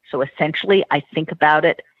X. So essentially, I think about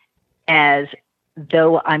it as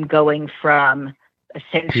though I'm going from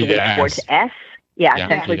essentially towards S. Yeah,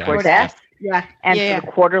 essentially towards S. Yeah. And for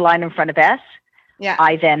the quarter line in front of S. Yeah.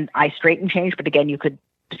 I straighten change, but again, you could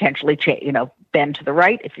potentially bend to the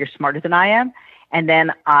right if you're smarter than I am. And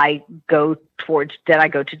then I go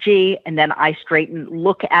to G, and then I straighten,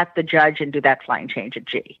 look at the judge, and do that flying change at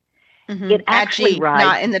G. Mm-hmm. It actually rides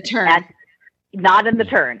not in the turn. Not in the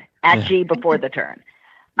turn, at G before the turn.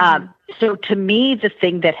 So to me, the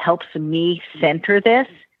thing that helps me center this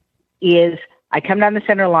is I come down the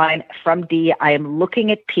center line from D. I am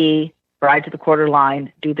looking at P, ride to the quarter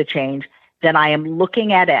line, do the change. Then I am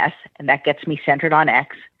looking at S, and that gets me centered on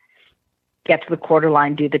X. Get to the quarter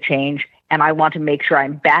line, do the change, and I want to make sure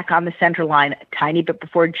I'm back on the center line a tiny bit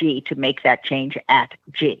before G to make that change at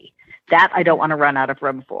G. That I don't want to run out of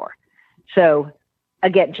room for. So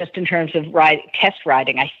again, just in terms of test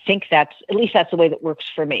riding, I think that's the way that works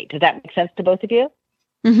for me. Does that make sense to both of you?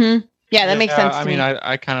 Mm-hmm. Yeah, that makes sense to me.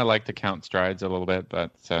 I kind of like to count strides a little bit,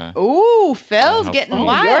 but... Ooh, Phil's getting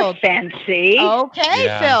wild. You're fancy.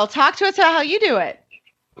 Okay, Phil, talk to us about how you do it.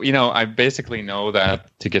 I basically know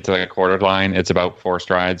that to get to the quarter line, it's about 4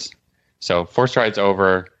 strides. So 4 strides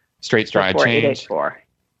over, straight stride change.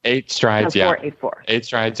 8 strides, 8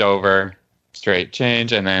 strides over, straight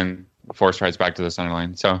change, and then 4 strides back to the center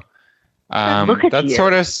line. So that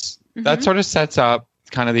sort of sets up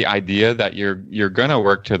kind of the idea that you're going to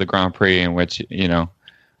work to the Grand Prix in which,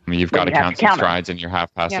 you've got to count some strides in your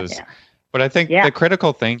half passes. Yeah. But I think the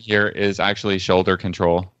critical thing here is actually shoulder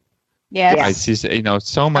control. Yes. I see,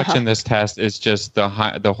 so much in this test is just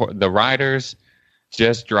the riders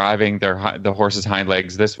just driving the horse's hind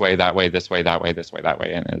legs this way, that way, this way, that way, this way, that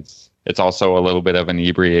way. And it's also a little bit of an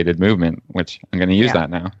inebriated movement, which I'm going to use that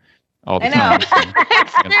now. All the time.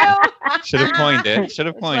 Should have coined it. Should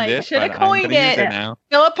have coined it now.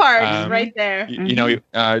 Philip Parks right there.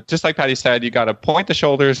 Just like Patty said, you got to point the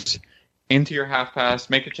shoulders into your half pass,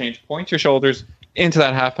 make a change, point your shoulders into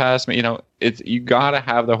that half pass. You got to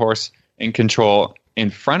have the horse in control in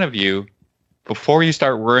front of you before you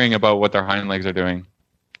start worrying about what their hind legs are doing.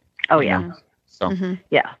 Oh yeah. So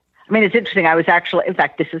yeah. I mean, it's interesting. I was actually, in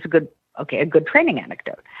fact, this is a good training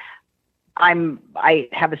anecdote. I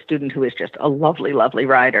have a student who is just a lovely, lovely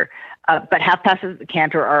rider. But half passes at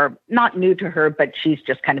canter are not new to her, but she's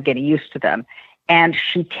just kind of getting used to them. And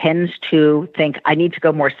she tends to think, I need to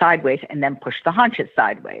go more sideways and then push the haunches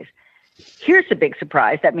sideways. Here's the big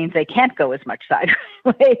surprise. That means they can't go as much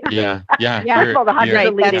sideways. Yeah. First of all, the haunches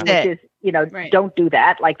are leading, which is, Right. don't do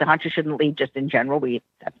that. Like the haunches shouldn't lead just in general.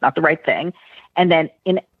 That's not the right thing. And then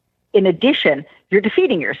in addition, you're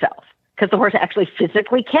defeating yourself because the horse actually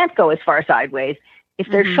physically can't go as far sideways. If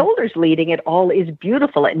their shoulders leading, it all is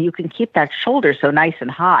beautiful, and you can keep that shoulder so nice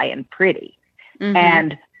and high and pretty.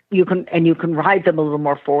 And you can ride them a little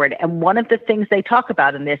more forward. And one of the things they talk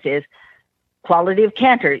about in this is quality of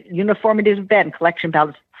canter, uniformity of bend, collection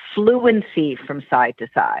balance, fluency from side to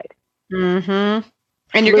side.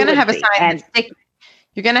 And you're going to have a side that's sticky.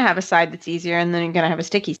 You're going to have a side that's easier, and then you're going to have a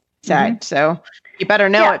sticky side. So you better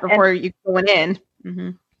know it before you go in.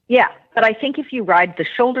 Yeah, but I think if you ride the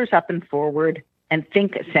shoulders up and forward and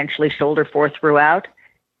think essentially shoulder forward throughout,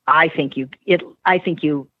 I think you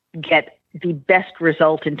get the best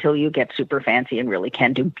result until you get super fancy and really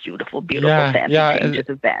can do beautiful fancy changes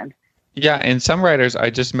of bend. Yeah, and some riders, I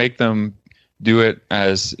just make them do it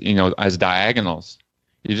as diagonals.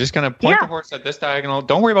 You're just going to point the horse at this diagonal.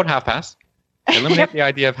 Don't worry about half pass. Eliminate the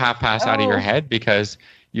idea of half pass out of your head because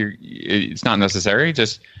it's not necessary.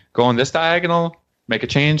 Just go on this diagonal, make a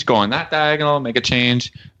change, go on that diagonal, make a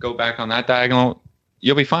change, go back on that diagonal.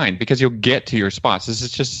 You'll be fine because you'll get to your spots. This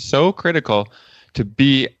is just so critical to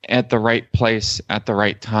be at the right place at the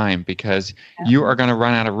right time because you are going to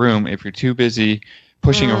run out of room if you're too busy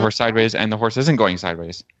pushing your horse sideways and the horse isn't going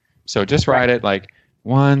sideways. So just ride it like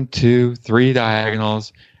 1, 2, 3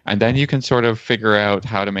 diagonals, and then you can sort of figure out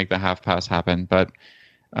how to make the half pass happen. But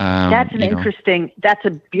that's a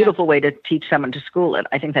beautiful way to teach someone to school it.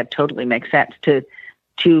 I think that totally makes sense to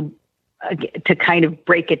kind of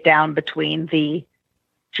break it down between the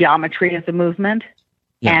geometry of the movement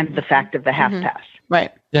and the fact of the half pass.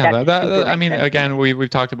 Right. Yeah. I mean, again, we've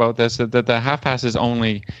talked about this, that the half pass is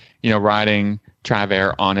only, riding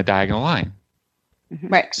travers on a diagonal line.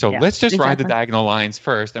 Right. So let's just ride the diagonal lines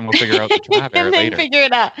first and we'll figure out the travers and then later. Figure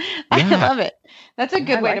it out. I love it. That's a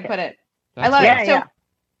good way to put it. I love it.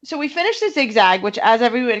 So we finished the zigzag, which as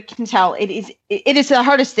everyone can tell, it is the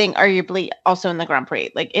hardest thing, arguably, also in the Grand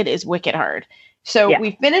Prix. Like it is wicked hard. So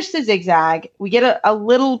we finished the zigzag. We get a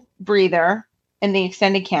little breather in the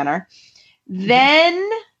extended canter. Then,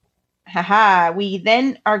 we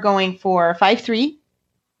then are going for 5-3,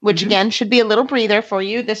 which again should be a little breather for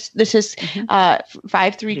you. This is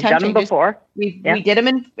 5-3 time changes. Before. We did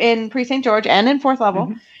them in Prix St. George and in fourth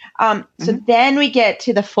level. So then we get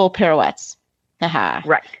to the full pirouettes.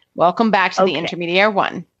 Right. Welcome back to the intermediate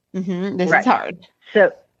one. This is hard.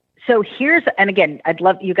 So here's, and again, I'd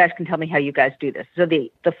love, you guys can tell me how you guys do this. So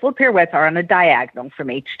the full pirouettes are on a diagonal from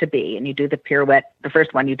H to B, and you do the pirouette, the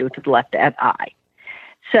first one you do to the left at I.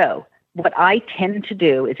 So what I tend to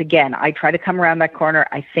do is, again, I try to come around that corner.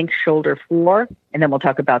 I think shoulder 4, and then we'll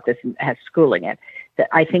talk about this as schooling it. That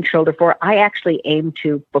I think shoulder 4, I actually aim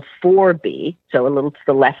to before B, so a little to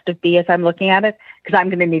the left of B as I'm looking at it, because I'm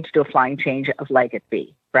going to need to do a flying change of leg at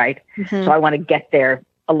B, right? So I want to get there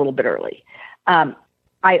a little bit early.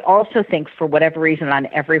 I also think, for whatever reason, on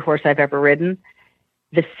every horse I've ever ridden,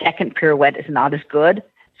 the second pirouette is not as good.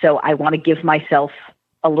 So I want to give myself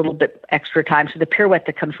a little bit extra time. So the pirouette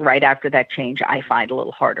that comes right after that change, I find a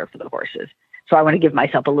little harder for the horses. So I want to give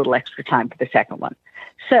myself a little extra time for the second one.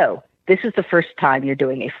 So this is the first time you're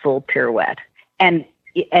doing a full pirouette. And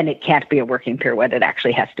it can't be a working pirouette. It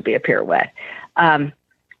actually has to be a pirouette. And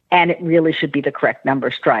it really should be the correct number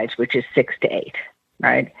of strides, which is 6 to 8,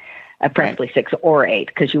 right? Preferably 6 or 8,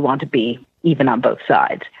 because you want to be even on both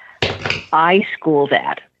sides. I school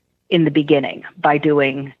that in the beginning by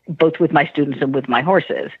doing, both with my students and with my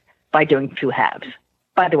horses, by doing 2 halves.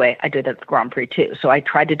 By the way, I did it at the Grand Prix too. So I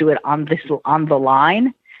tried to do it on the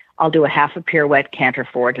line. I'll do a half a pirouette, canter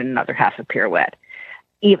forward, and another half a pirouette.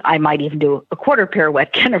 I might even do a quarter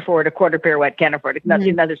pirouette, canter forward, a quarter pirouette, canter forward.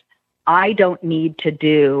 I don't need to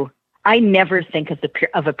do, I never think of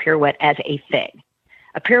a pirouette as a thing.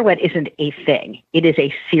 A pirouette isn't a thing. It is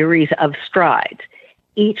a series of strides.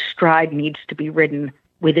 Each stride needs to be ridden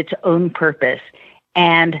with its own purpose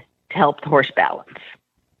and to help the horse balance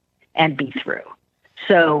and be through.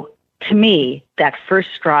 So to me, that first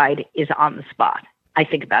stride is on the spot. I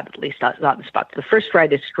think about it at least on the spot. The first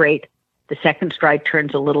stride is straight. The second stride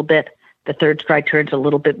turns a little bit. The third stride turns a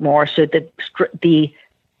little bit more. So the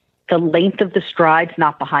length of the strides,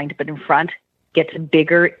 not behind but in front, gets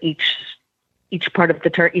bigger each part of the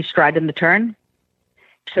turn, each stride in the turn,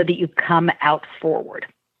 so that you come out forward.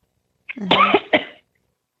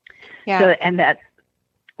 Yeah. So,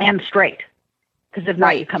 and straight, because if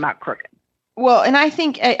not, you come out crooked. Well, and I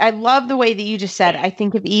think I love the way that you just said, I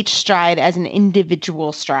think of each stride as an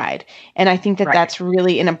individual stride. And I think that that's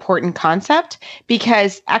really an important concept,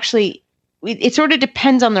 because actually it sort of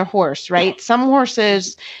depends on their horse, right? Some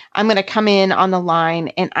horses, I'm going to come in on the line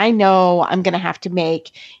and I know I'm going to have to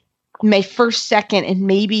make my first, second, and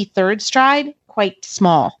maybe third stride quite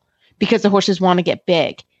small because the horses want to get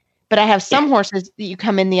big. But I have some horses that you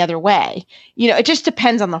come in the other way. It just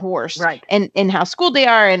depends on the horse, right? And how schooled they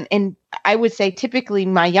are. And I would say typically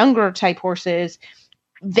my younger type horses,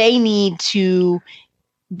 they need to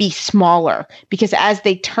be smaller because as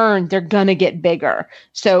they turn, they're gonna get bigger.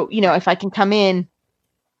 So if I can come in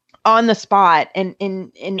on the spot, and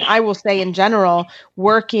I will say in general,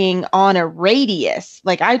 working on a radius,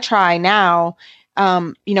 like I try now.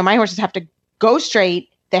 My horses have to go straight.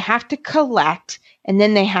 They have to collect. And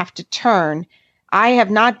then they have to turn. I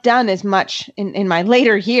have not done as much in my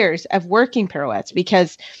later years of working pirouettes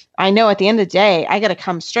because I know at the end of the day, I got to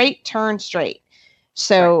come straight, turn straight.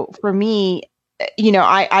 So for me,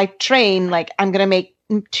 I train like I'm going to make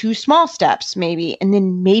 2 small steps maybe, and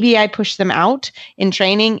then maybe I push them out in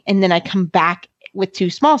training, and then I come back with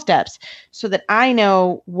 2 small steps so that I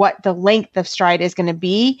know what the length of stride is going to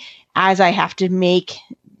be as I have to make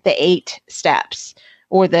the 8 steps.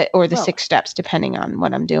 Or the 6 steps, depending on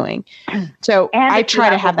what I'm doing. So I try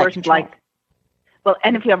to have that control.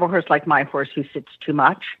 And if you have a horse like my horse who sits too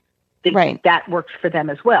much, that works for them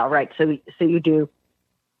as well, right? So you do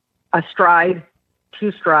a stride,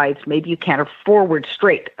 2 strides, maybe you canter forward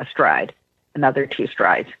straight a stride, another 2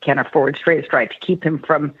 strides, canter forward straight a stride to keep him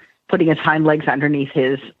from putting his hind legs underneath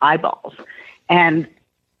his eyeballs, and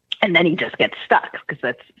then he just gets stuck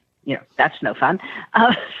because that's no fun.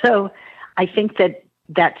 So I think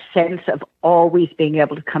that sense of always being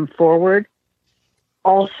able to come forward.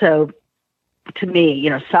 Also, to me,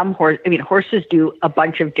 horses do a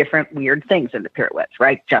bunch of different weird things in the pirouettes,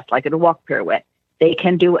 right? Just like in a walk pirouette. They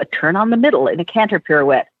can do a turn on the middle in a canter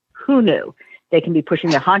pirouette. Who knew? They can be pushing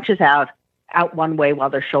their haunches out one way while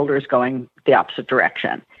their shoulder is going the opposite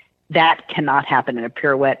direction. That cannot happen in a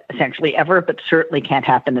pirouette essentially ever, but certainly can't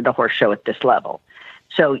happen in a horse show at this level.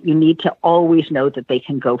 So you need to always know that they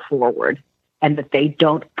can go forward and that they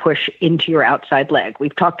don't push into your outside leg.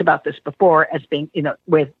 We've talked about this before as being,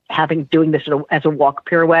 with doing this as a walk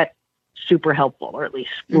pirouette, super helpful, or at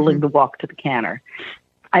least schooling the walk to the canter.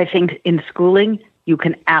 I think in schooling, you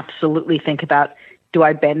can absolutely think about, do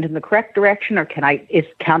I bend in the correct direction, or is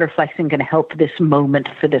counterflexing going to help this moment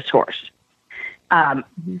for this horse?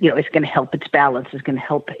 It's going to help its balance. It's going to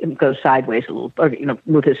help him go sideways a little, or,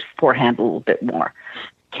 move his forehand a little bit more.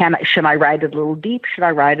 Should I ride it a little deep? Should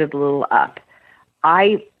I ride it a little up?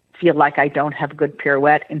 I feel like I don't have a good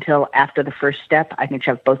pirouette until after the first step. I can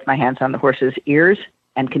shove both my hands on the horse's ears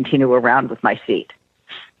and continue around with my feet.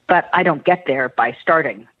 But I don't get there by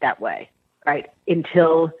starting that way, right?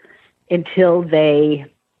 Until they,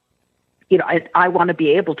 I want to be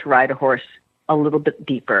able to ride a horse a little bit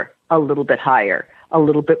deeper, a little bit higher, a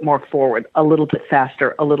little bit more forward, a little bit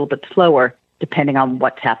faster, a little bit slower, depending on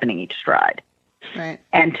what's happening each stride. Right.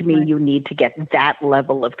 And to me, you need to get that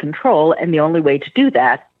level of control. And the only way to do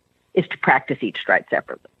that is to practice each stride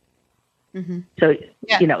separately. Mm-hmm.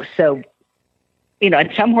 So,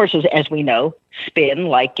 and some horses, as we know, spin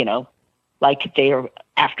like they are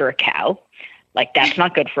after a cow. Like that's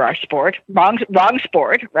not good for our sport. Wrong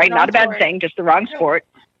sport, right? Not a bad thing, just the wrong sport.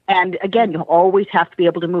 And again, you always have to be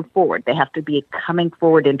able to move forward. They have to be coming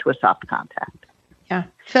forward into a soft contact. Yeah.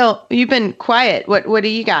 Phil, you've been quiet. What do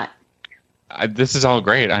you got? This is all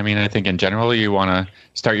great. I mean, I think in general, you want to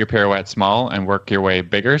start your pirouette small and work your way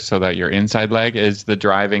bigger so that your inside leg is the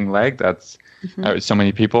driving leg. That's so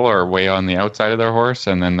many people are way on the outside of their horse,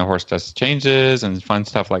 and then the horse does changes and fun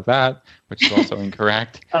stuff like that, which is also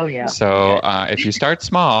incorrect. Oh, yeah. So if you start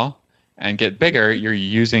small and get bigger,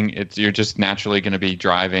 you're just naturally going to be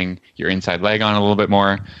driving your inside leg on a little bit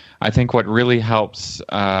more. I think what really helps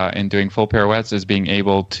in doing full pirouettes is being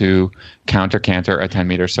able to counter-canter a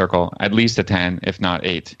 10-meter circle, at least a 10, if not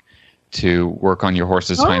 8, to work on your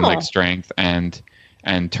horse's hind leg strength and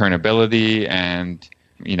turnability, and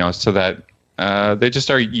so that they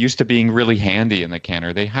just are used to being really handy in the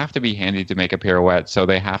canter. They have to be handy to make a pirouette, so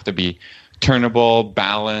they have to be turnable,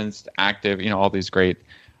 balanced, active. All these great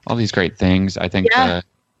things. I think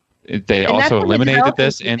they also eliminated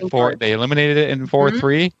this in 4. They eliminated it in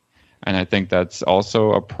 4-3. And I think that's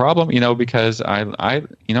also a problem, because I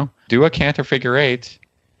do a canter figure 8.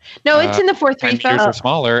 No, it's in the 4-3. Meters or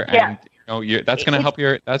smaller, and that's going to help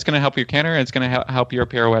your canter, and it's going to help your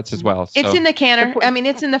pirouettes as well. So, it's in the canter. I mean,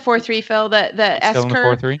 it's in the 4-3, Phil. The S curve.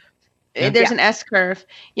 Still in the 4-3. There's an S curve.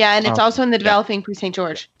 Yeah, and it's also in the developing pre-St.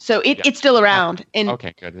 George. So it's still around. And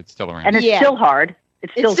okay, good. It's still around. And it's still hard.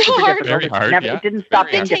 It's still super hard. difficult. Very hard. It didn't stop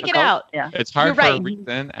being Take difficult. it out. Yeah. It's hard You're for right. a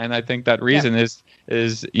reason, and I think that reason is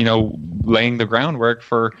laying the groundwork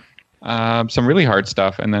for some really hard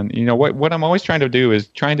stuff. And then what I'm always trying to do is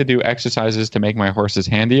trying to do exercises to make my horses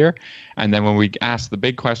handier. And then when we ask the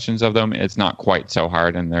big questions of them, it's not quite so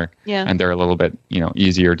hard, and they're a little bit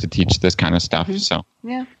easier to teach this kind of stuff. So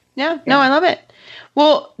yeah. No, I love it.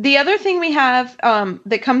 Well, the other thing we have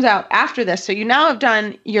that comes out after this, so you now have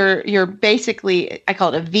done your basically, I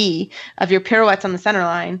call it a V, of your pirouettes on the center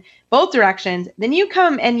line, both directions. Then you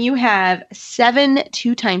come and you have 7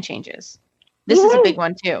 2-time changes. This is a big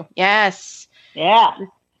one too. Yes. Yeah.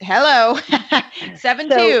 Hello. 7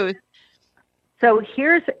 twos. So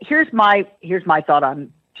here's my thought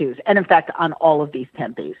on twos, and in fact on all of these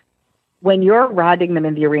tempies. When you're riding them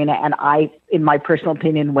in the arena, and in my personal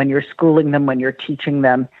opinion, when you're schooling them, when you're teaching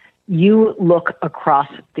them, you look across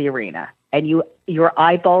the arena, and your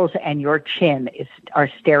eyeballs and your chin are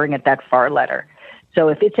staring at that far letter. So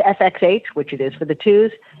if it's FXH, which it is for the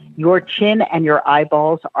twos, your chin and your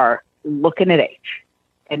eyeballs are looking at H,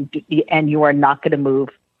 and you are not going to move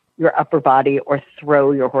your upper body or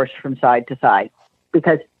throw your horse from side to side,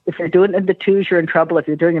 because if you're doing it in the twos, you're in trouble. If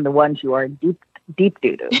you're doing it in the ones, you are in deep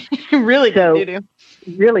doo-doo. Really deep doo-doo.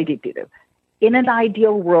 Really deep doo-doo. In an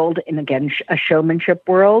ideal world, and again, a showmanship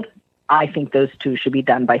world, I think those two should be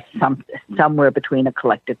done by somewhere between a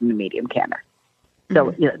collected and a medium canter.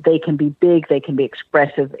 So they can be big, they can be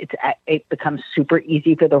expressive. It becomes super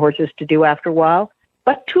easy for the horses to do after a while.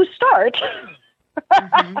 But to start,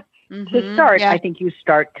 I think you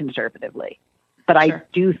start conservatively. But I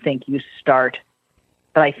do think you start.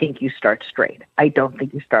 But I think you start straight. I don't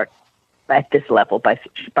think you start at this level by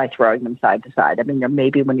throwing them side to side. I mean,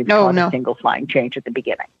 maybe when you've taught a single flying change at the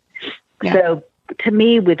beginning. Yeah. So to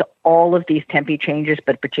me, with all of these tempi changes,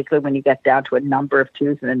 but particularly when you get down to a number of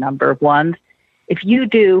twos and a number of ones, if you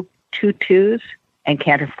do 2 twos and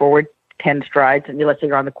canter forward 10 strides, and let's say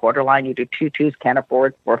you're on the quarter line, you do 2 twos, canter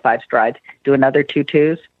forward 4 or 5 strides, do another 2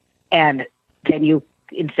 twos, and then you,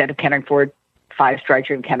 instead of cantering forward 5 strides,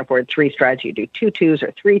 you're going to canter forward 3 strides, you do 2 twos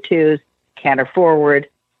or 3 twos, canter forward.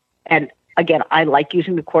 And again, I like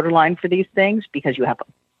using the quarter line for these things because you have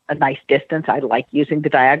a nice distance. I like using the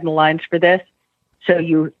diagonal lines for this.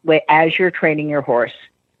 So as you're training your horse,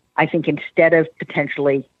 I think instead of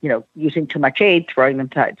potentially, using too much aid, throwing them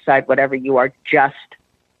side to side, whatever, you are just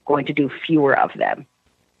going to do fewer of them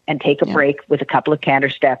and take a break with a couple of canter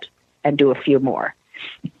steps and do a few more.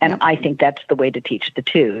 And I think that's the way to teach the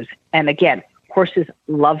twos. And again, horses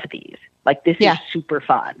love these. Like, this is super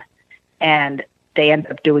fun. And they end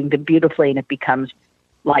up doing them beautifully, and it becomes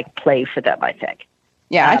like play for them, I think.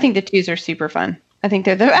 Yeah, I think the twos are super fun. I think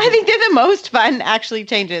they're the most fun, actually,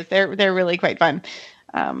 changes. They're really quite fun.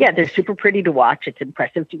 They're super pretty to watch. It's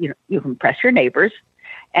impressive. You impress your neighbors.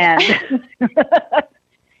 And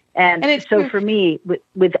and so for me,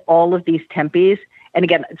 with all of these tempis, and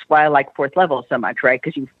again, it's why I like fourth level so much, right?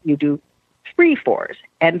 Because you do 3 4s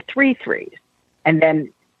and 3 3s, and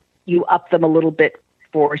then you up them a little bit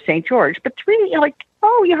for St. George. But 3, you're like,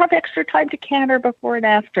 you have extra time to canter before and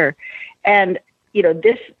after. And,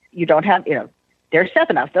 this, you don't have, there are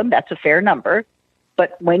 7 of them. That's a fair number.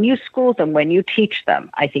 But when you school them, when you teach them,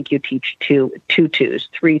 I think you teach 2 twos,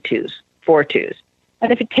 3 twos, 4 twos.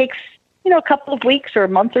 And if it takes, a couple of weeks or a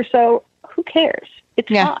month or so, who cares? It's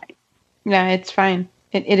fine. Yeah, it's fine.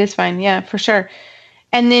 It is fine. Yeah, for sure.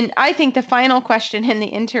 And then I think the final question in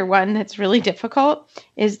the inter one that's really difficult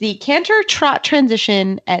is the canter trot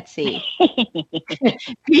transition at sea.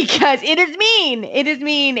 Because it is mean. It is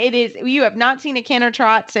mean. You have not seen a canter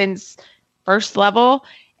trot since first level,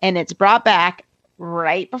 and it's brought back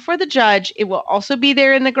right before the judge. It will also be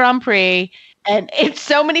there in the Grand Prix. And it's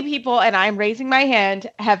so many people, and I'm raising my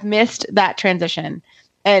hand, have missed that transition.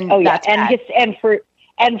 And that's bad.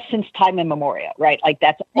 And since time immemorial, right? Like,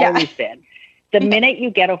 that's always been. The minute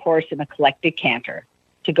you get a horse in a collected canter,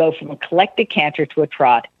 to go from a collected canter to a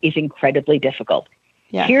trot is incredibly difficult.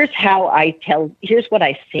 Yeah. Here's what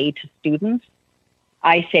I say to students.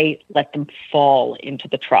 I say, let them fall into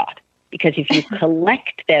the trot. Because if you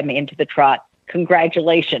collect them into the trot,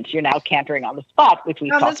 congratulations, you're now cantering on the spot, which we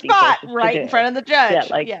talked about. On the spot, right in front of the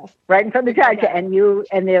judge. Yeah, right in front of the judge,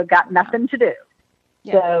 and they've got nothing to do.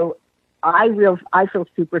 Yeah. So I feel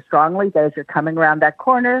super strongly that as you're coming around that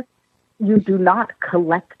corner, you do not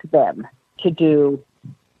collect them to do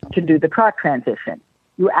the trot transition.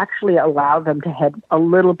 You actually allow them to head a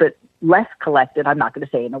little bit less collected. I'm not going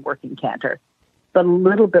to say in a working canter, but a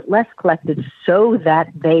little bit less collected so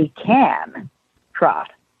that they can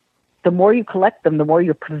trot. the more you collect them, the more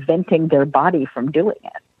you're preventing their body from doing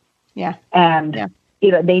it. Yeah. And,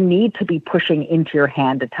 they need to be pushing into your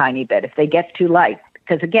hand a tiny bit. If they get too light,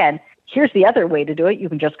 because again, here's the other way to do it. You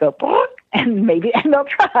can just go, and they'll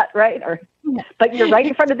trot, right? But you're right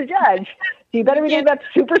in front of the judge. So you better be doing that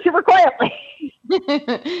super, super quietly.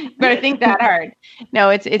 Better think that hard. No,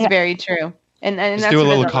 it's very true. And just that's do a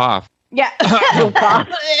little cough. Yeah.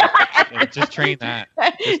 Just train that.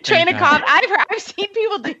 Train a cough. I've seen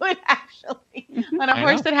people do it actually on a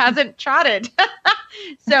horse that hasn't trotted.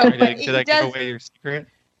 So did I give away your secret?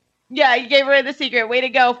 Yeah, you gave away the secret. Way to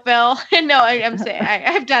go, Phil. No, I'm saying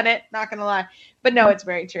I've done it. Not gonna lie, but no, it's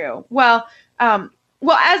very true. Well,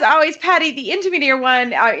 as always, Patty, the intermediate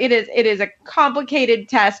one, it is a complicated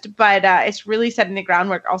test, but it's really setting the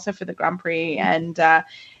groundwork also for the Grand Prix, and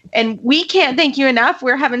we can't thank you enough.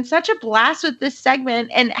 We're having such a blast with this segment.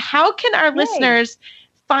 And how can our listeners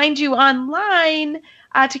find you online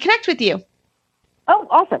to connect with you? Oh,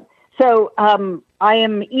 awesome. So I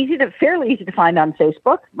am fairly easy to find on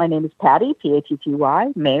Facebook. My name is Patty, Patty,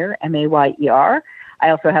 Mayer, Mayer. I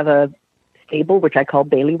also have a stable, which I call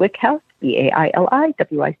Bailiwick House,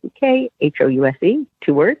 BAILIWICKHOUSE,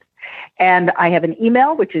 2 words. And I have an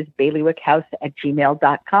email, which is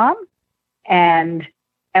bailiwickhouse@gmail.com. And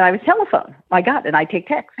I have a telephone. My God, and I take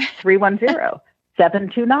text,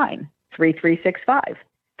 310-729-3365.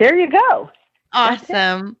 There you go.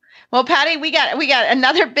 Awesome. Well, Patty, we got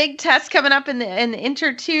another big test coming up in the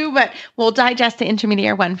Inter 2, but we'll digest the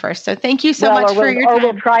intermediate one first. So thank you so much for your time.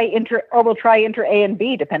 We'll try Inter A and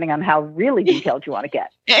B, depending on how really detailed you want to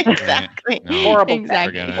get. Exactly. No, horrible.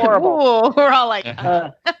 Exactly. Horrible. Ooh, we're all like,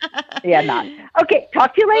 not. Okay.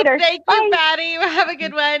 Talk to you later. Well, thank you, Patty. Have a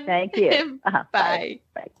good one. Thank you. Bye.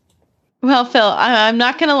 Bye. Well, Phil, I'm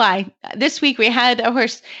not going to lie. This week we had a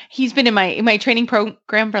horse. He's been in my training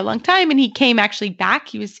program for a long time, and he came actually back.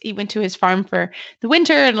 He went to his farm for the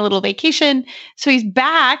winter and a little vacation. So he's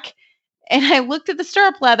back, and I looked at the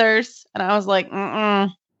stirrup leathers, and I was like,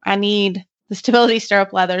 I need the stability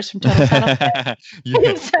stirrup leathers from Total Saddle Fit.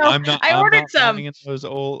 So I ordered some. In those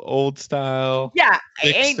old style. Yeah, I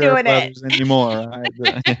ain't doing it anymore.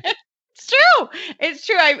 It's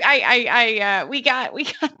true. We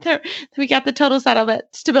got the Total Saddle Fit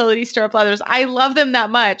stability stirrup leathers. I love them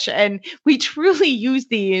that much, and we truly use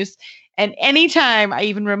these. And anytime I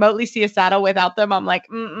even remotely see a saddle without them, I'm like,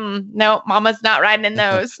 no, Mama's not riding in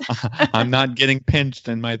those. I'm not getting pinched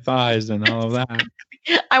in my thighs and all of that.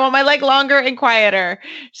 I want my leg longer and quieter.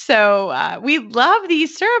 So we love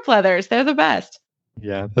these stirrup leathers. They're the best.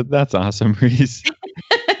 Yeah, that's awesome, Reese.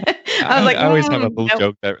 I always have a little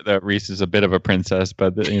joke that Reese is a bit of a princess,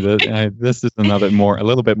 but this is a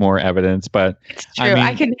little bit more evidence. But it's true.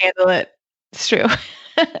 I can handle it. It's true.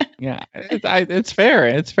 Yeah, it's fair.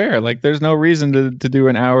 It's fair. Like, there's no reason to do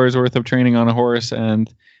an hour's worth of training on a horse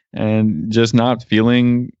and just not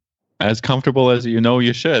feeling as comfortable as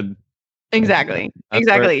you should. Exactly.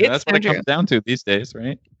 That's what it comes down to these days,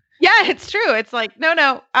 right? Yeah, it's true. It's like,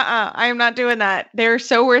 no, I'm not doing that. They're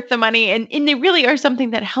so worth the money, and they really are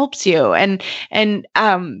something that helps you. And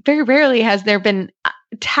very rarely has there been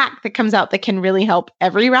tack that comes out that can really help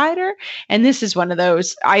every rider. And this is one of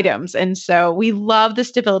those items. And so we love the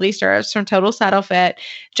stability stirrups from Total Saddle Fit.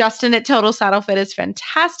 Justin at Total Saddle Fit is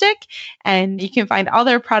fantastic. And you can find all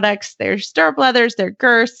their products, their stirrup leathers, their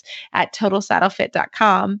girths at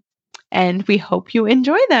totalsaddlefit.com. And we hope you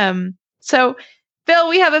enjoy them. So, Phil,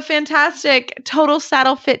 we have a fantastic Total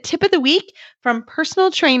Saddle Fit tip of the week from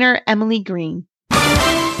personal trainer Emily Green.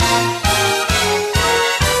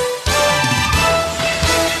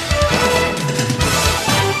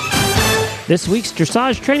 This week's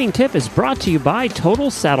dressage training tip is brought to you by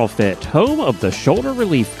Total Saddle Fit, home of the shoulder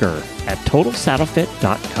relief girth at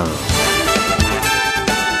totalsaddlefit.com.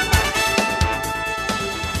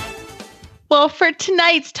 Well, for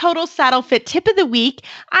tonight's Total Saddle Fit tip of the week,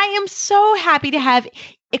 I am so happy to have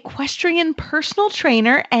equestrian personal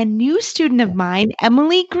trainer and new student of mine,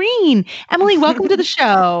 Emily Green. Emily, welcome to the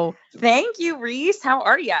show. Thank you, Reese. How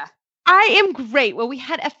are you? I am great. Well, we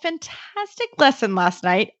had a fantastic lesson last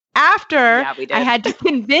night after I had to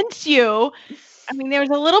convince you. I mean, there was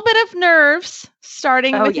a little bit of nerves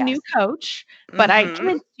starting with a new coach, but I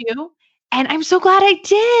convinced you. And I'm so glad I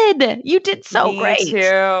did. You did so great. Me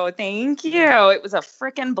too. Thank you. It was a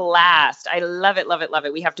freaking blast. I love it, love it, love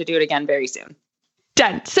it. We have to do it again very soon.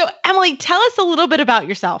 Done. So, Emily, tell us a little bit about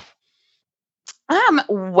yourself.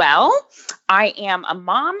 Well, I am a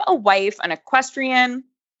mom, a wife, an equestrian.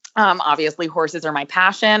 Obviously, horses are my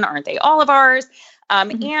passion. Aren't they all of ours?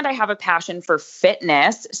 And I have a passion for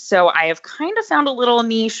fitness. So I have kind of found a little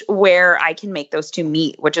niche where I can make those two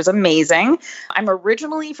meet, which is amazing. I'm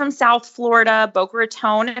originally from South Florida, Boca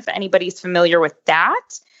Raton, if anybody's familiar with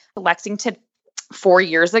that. Lexington 4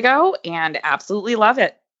 years ago, and absolutely love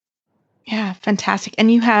it. Yeah, fantastic.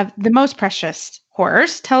 And you have the most precious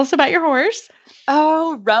horse. Tell us about your horse.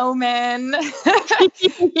 Oh, Roman.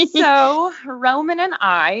 So Roman and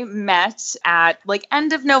I met at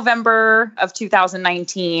end of November of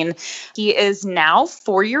 2019. He is now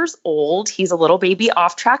 4 years old. He's a little baby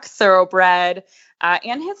off-track thoroughbred.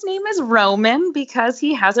 And his name is Roman because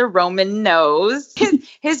he has a Roman nose.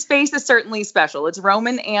 His face is certainly special. It's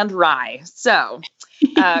Roman and Rye. So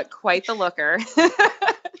quite the looker.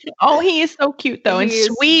 Oh, he is so cute, though, and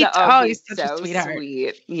sweet. He's such so a sweetheart.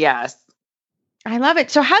 Sweet. Yes. I love it.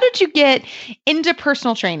 So how did you get into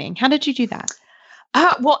personal training? How did you do that?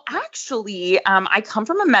 Well, actually, I come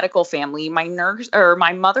from a medical family. My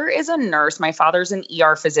mother is a nurse. My father's an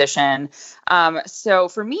ER physician. So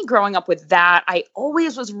for me, growing up with that, I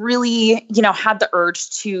always was really, had the urge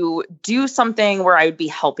to do something where I would be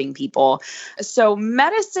helping people. So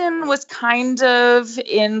medicine was kind of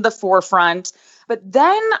in the forefront. But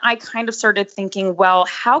then I kind of started thinking, well,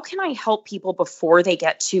 how can I help people before they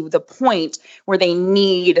get to the point where they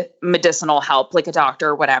need medicinal help, like a doctor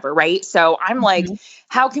or whatever, right? So I'm like,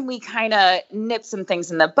 how can we kind of nip some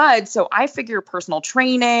things in the bud? So I figure personal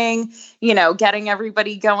training, getting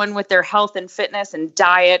everybody going with their health and fitness and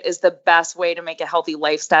diet is the best way to make a healthy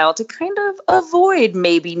lifestyle to kind of avoid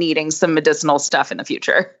maybe needing some medicinal stuff in the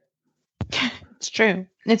future. It's true.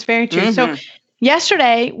 It's very true. So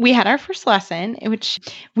yesterday, we had our first lesson, in which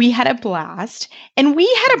we had a blast, and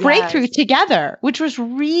we had a breakthrough together, which was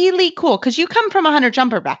really cool because you come from a hunter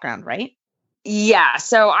jumper background, right? Yeah.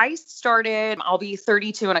 So I'll be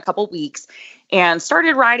 32 in a couple weeks, and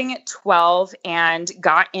started riding at 12 and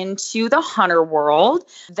got into the hunter world,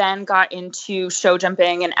 then got into show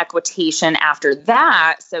jumping and equitation after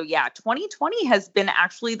that. So yeah, 2020 has been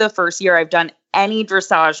actually the first year I've done any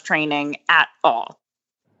dressage training at all.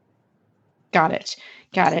 Got it.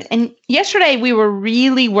 And yesterday we were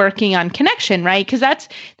really working on connection, right? Because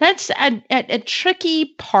that's a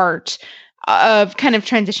tricky part of kind of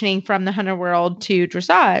transitioning from the hunter world to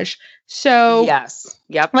dressage. So yes.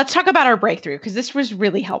 Yep. Let's talk about our breakthrough because this was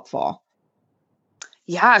really helpful.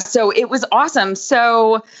 Yeah. So it was awesome.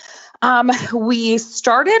 So we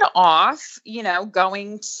started off,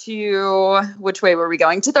 going to, which way were we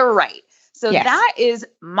going? To the right. So that is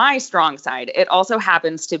my strong side. It also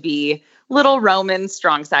happens to be little Roman's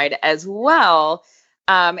strong side as well.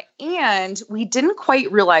 And we didn't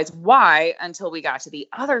quite realize why until we got to the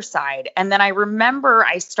other side. And then I remember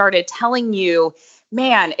I started telling you,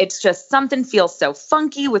 man, it's just something feels so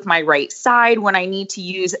funky with my right side when I need to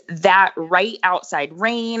use that right outside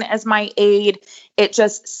rein as my aid.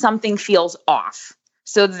 Something feels off.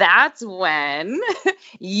 So that's when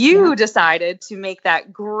you decided to make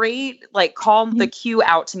that great, call the cue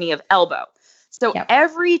out to me of elbow. So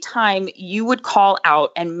every time you would call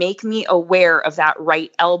out and make me aware of that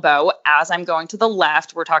right elbow as I'm going to the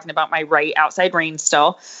left, we're talking about my right outside rein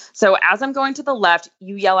still. So as I'm going to the left,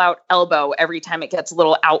 you yell out elbow every time it gets a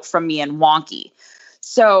little out from me and wonky.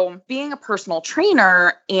 So being a personal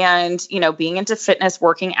trainer and, being into fitness,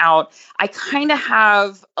 working out, I kind of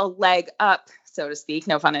have a leg up, so to speak,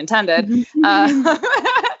 no pun intended,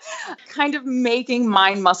 kind of making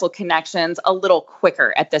mind-muscle connections a little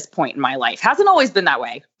quicker at this point in my life. Hasn't always been that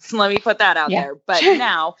way. Let me put that out there. But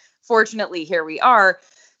now, fortunately, here we are.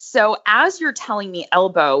 So as you're telling me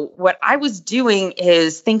elbow, what I was doing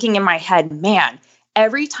is thinking in my head, man,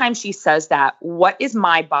 every time she says that, what is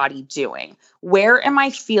my body doing? Where am I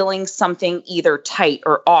feeling something either tight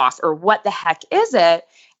or off, or what the heck is it?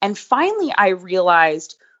 And finally, I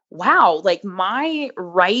realized, wow, my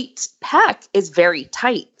right pec is very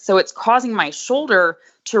tight. So it's causing my shoulder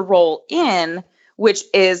to roll in, which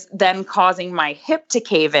is then causing my hip to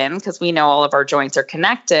cave in because we know all of our joints are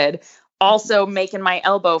connected, also making my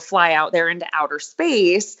elbow fly out there into outer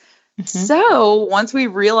space. So once we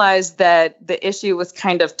realized that the issue was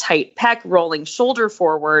kind of tight pec, rolling shoulder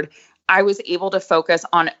forward, I was able to focus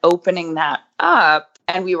on opening that up,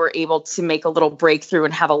 and we were able to make a little breakthrough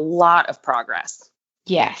and have a lot of progress.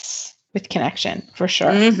 Yes, with connection, for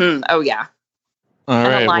sure. Oh, yeah. All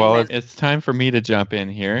right. Well, it's time for me to jump in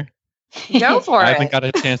here. Go for it. I haven't got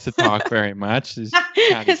a chance to talk very much.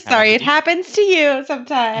 Sorry, it happens to you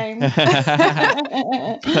sometimes.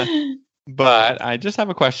 But I just have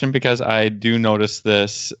a question because I do notice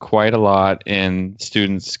this quite a lot in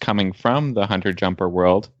students coming from the hunter jumper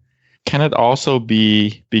world. Can it also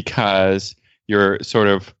be because you're sort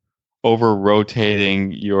of over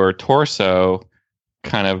rotating your torso,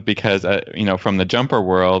 kind of because, from the jumper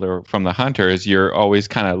world or from the hunters, you're always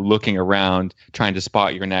kind of looking around trying to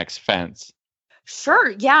spot your next fence. Sure.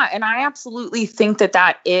 Yeah. And I absolutely think that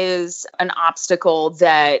that is an obstacle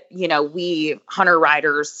that, we hunter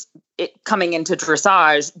riders coming into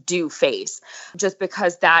dressage do face, just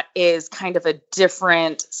because that is kind of a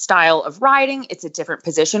different style of riding. It's a different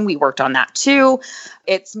position. We worked on that too.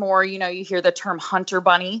 It's more, you hear the term hunter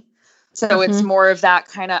bunny. So it's more of that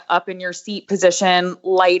kind of up in your seat position,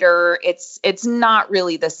 lighter. It's not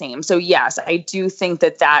really the same. So yes, I do think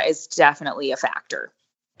that that is definitely a factor.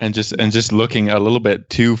 And just looking a little bit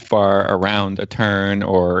too far around a turn,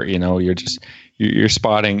 or you're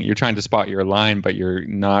trying to spot your line, but you're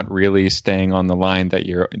not really staying on the line that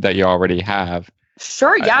you already have.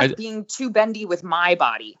 Sure, yeah, being too bendy with my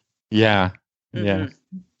body. Yeah, yeah.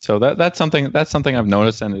 So that's something I've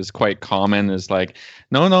noticed and is quite common. Is like,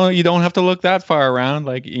 no, you don't have to look that far around.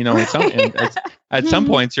 Like, at some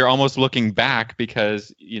points you're almost looking back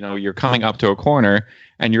because you're coming up to a corner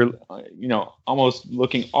and you're almost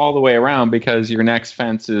looking all the way around because your next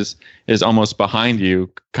fence is almost behind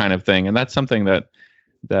you, kind of thing. And that's something that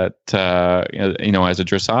as a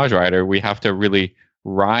dressage rider, we have to really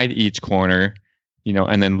ride each corner,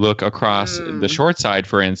 and then look across the short side,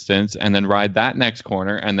 for instance, and then ride that next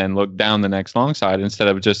corner and then look down the next long side, instead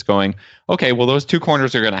of just going, okay, well, those two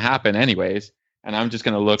corners are going to happen anyways, and I'm just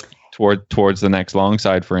going to look towards the next long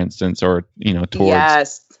side, for instance, or,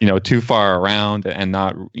 towards, too far around and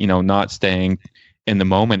not staying in the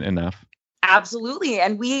moment enough. Absolutely.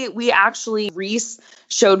 And we actually, Reese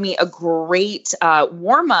showed me a great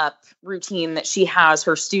warm-up routine that she has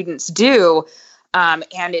her students do.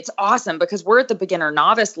 And it's awesome because we're at the beginner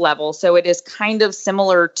novice level. So it is kind of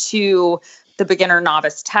similar to the beginner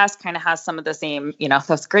novice test, kind of has some of the same,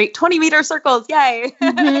 those great 20-meter circles. Yay.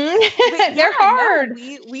 They're hard.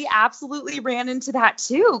 We absolutely ran into that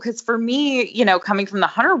too. Because for me, coming from the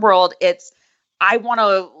hunter world, I want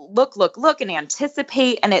to look and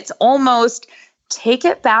anticipate. And it's almost take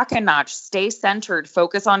it back a notch, stay centered,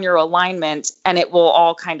 focus on your alignment, and it will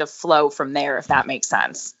all kind of flow from there, if that makes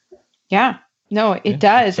sense. Yeah. No, it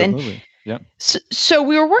does. Absolutely. And so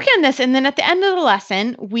we were working on this, and then at the end of the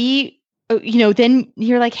lesson, then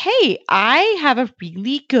you're like, hey, I have a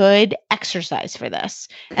really good exercise for this.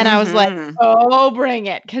 And I was like, oh, bring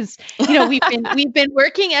it. Cause we've been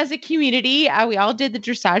working as a community. We all did the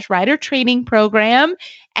dressage rider training program,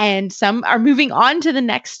 and some are moving on to the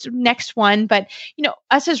next one. But,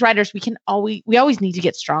 us as riders, we always need to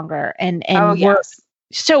get stronger and work.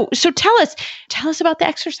 So tell us about the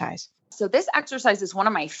exercise. So this exercise is one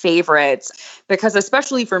of my favorites because,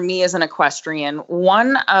 especially for me as an equestrian,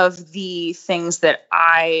 one of the things that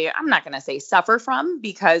I'm not going to say suffer from,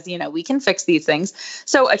 because, we can fix these things.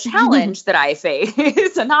 So a challenge that I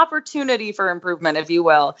face, an opportunity for improvement, if you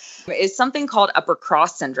will, is something called upper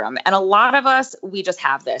cross syndrome. And a lot of us, we just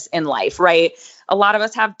have this in life, right? A lot of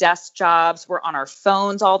us have desk jobs. We're on our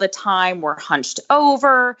phones all the time. We're hunched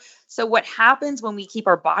over. So what happens when we keep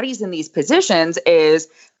our bodies in these positions is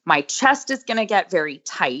my chest is going to get very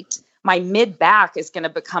tight. My mid back is going to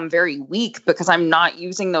become very weak because I'm not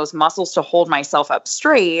using those muscles to hold myself up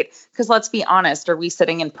straight. Because let's be honest, are we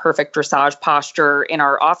sitting in perfect dressage posture in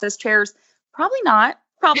our office chairs? Probably not.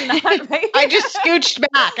 Right? I just scooched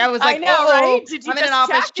back. I was like, I know, right? I'm in an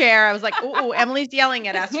office chair. I was like, oh, Emily's yelling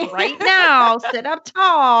at us right now. Sit up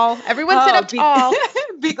tall. Everyone sit up tall.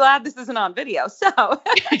 Be glad this isn't on video. So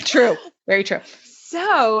true. Very true.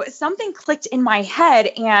 So something clicked in my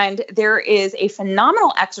head, and there is a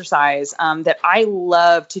phenomenal exercise that I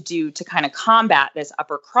love to do to kind of combat this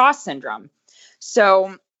upper cross syndrome.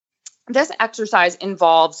 So this exercise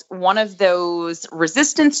involves one of those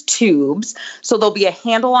resistance tubes. So there'll be a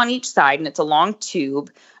handle on each side, and it's a long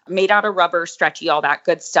tube made out of rubber, stretchy, all that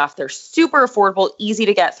good stuff. They're super affordable, easy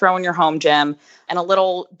to get, throw in your home gym, and a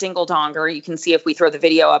little dingle donger. You can see if we throw the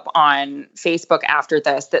video up on Facebook after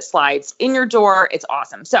this, that slides in your door. It's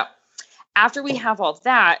awesome. So after we have all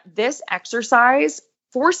that, this exercise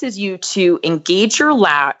forces you to engage your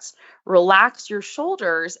lats, relax your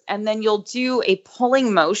shoulders, and then you'll do a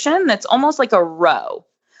pulling motion that's almost like a row.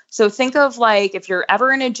 So think of like if you're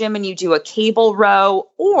ever in a gym and you do a cable row,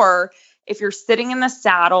 or if you're sitting in the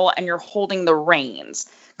saddle and you're holding the reins,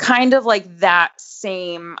 kind of like that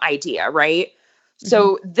same idea, right? Mm-hmm.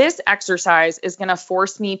 So this exercise is going to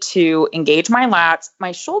force me to engage my lats.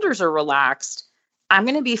 My shoulders are relaxed. I'm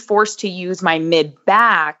going to be forced to use my mid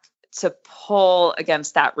back to pull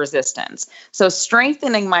against that resistance. So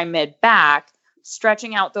strengthening my mid back,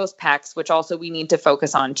 stretching out those pecs, which also we need to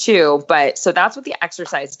focus on too. But so that's what the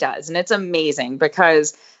exercise does. And it's amazing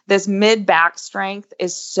because this mid back strength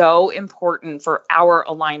is so important for our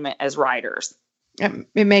alignment as riders.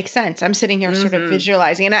 It makes sense. I'm sitting here sort of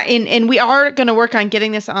visualizing, and we are going to work on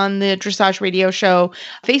getting this on the Dressage Radio Show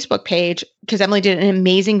Facebook page, because Emily did an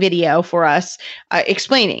amazing video for us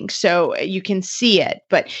explaining, so you can see it,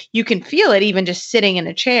 but you can feel it even just sitting in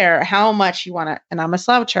a chair, how much you want to, and I'm a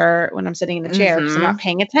sloucher when I'm sitting in the chair because I'm not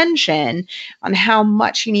paying attention on how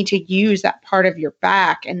much you need to use that part of your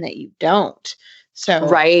back and that you don't. So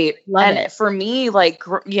right. Love it. For me, like,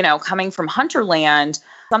 you know, coming from Hunterland,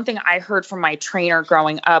 something I heard from my trainer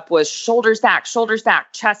growing up was shoulders back,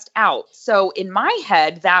 chest out. So in my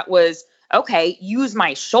head, that was, okay, use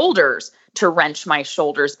my shoulders to wrench my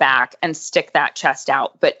shoulders back and stick that chest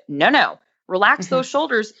out. But no, relax those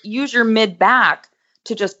shoulders, use your mid back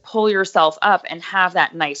to just pull yourself up and have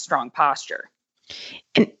that nice, strong posture.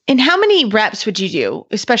 And how many reps would you do,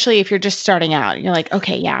 especially if you're just starting out? You're like,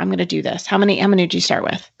 okay, yeah, I'm going to do this. How many would you start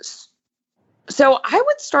with? So I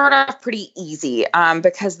would start off pretty easy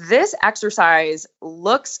because this exercise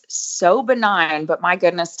looks so benign, but my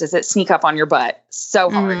goodness, does it sneak up on your butt so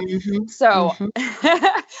hard. So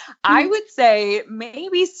I would say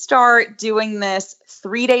maybe start doing this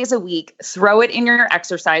 3 days a week, throw it in your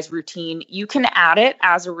exercise routine. You can add it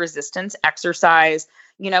as a resistance exercise,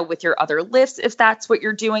 you know, with your other lifts, if that's what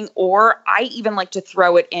you're doing. Or I even like to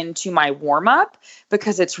throw it into my warm up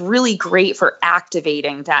because it's really great for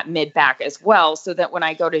activating that mid back as well. So that when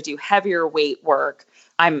I go to do heavier weight work,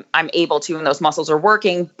 I'm able to, and those muscles are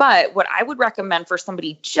working. But what I would recommend for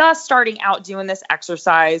somebody just starting out doing this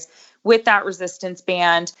exercise with that resistance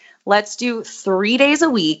band, let's do 3 days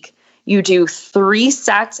a week. You do 3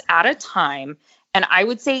 sets at a time. And I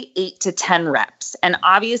would say 8 to 10 reps. And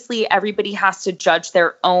obviously everybody has to judge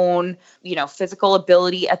their own, you know, physical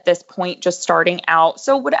ability at this point, just starting out.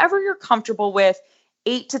 So whatever you're comfortable with,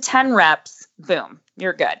 8 to 10 reps, boom,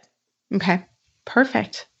 you're good. Okay,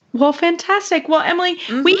 perfect. Well, fantastic. Well, Emily,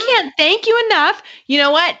 we can't thank you enough. You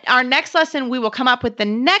know what? Our next lesson, we will come up with the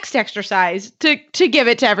next exercise to give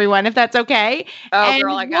it to everyone, if that's okay. Oh, and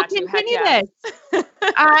girl, I got you. Heck yes. This.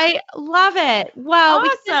 I love it. Well, awesome. We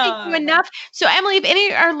can't thank you enough. So, Emily, if any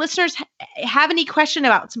of our listeners have any question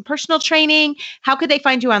about some personal training, how could they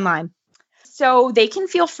find you online? So they can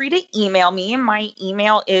feel free to email me. My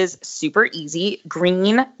email is super easy,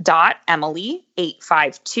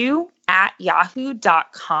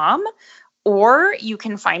 green.emily852@yahoo.com. Or you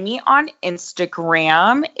can find me on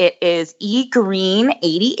Instagram. It is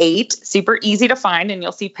egreen88. Super easy to find. And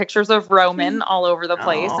you'll see pictures of Roman all over the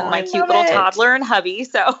place and my cute little toddler and hubby.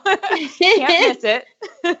 So can't miss it.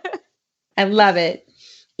 I love it.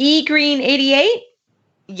 egreen88?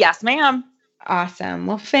 Yes, ma'am. Awesome.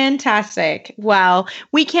 Well, fantastic. Well,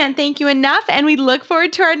 we can't thank you enough, and we look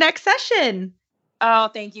forward to our next session. Oh,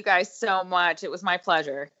 thank you guys so much. It was my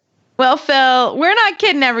pleasure. Well, Phil, we're not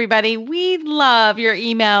kidding, everybody. We love your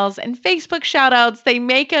emails and Facebook shout outs. They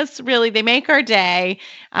make our day.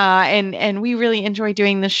 And we really enjoy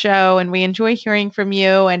doing the show, and we enjoy hearing from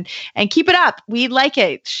you, and keep it up. We like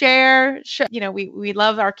it. Share, we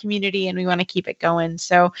love our community, and we want to keep it going.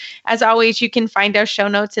 So as always, you can find our show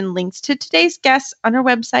notes and links to today's guests on our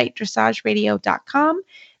website, dressageradio.com.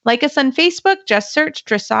 Like us on Facebook, just search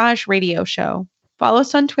Dressage Radio Show. Follow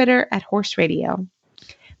us on Twitter @Horse Radio.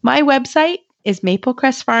 My website is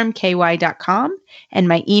maplecrestfarmky.com, and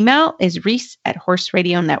my email is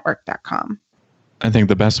reese@horseradionetwork.com. I think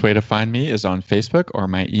the best way to find me is on Facebook, or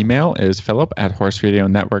my email is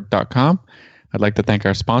philip@horseradionetwork.com. I'd like to thank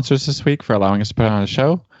our sponsors this week for allowing us to put on a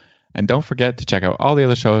show. And don't forget to check out all the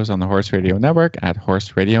other shows on the Horse Radio Network at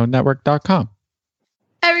horseradionetwork.com.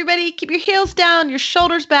 Everybody, keep your heels down, your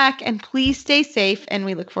shoulders back, and please stay safe. And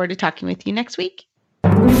we look forward to talking with you next week.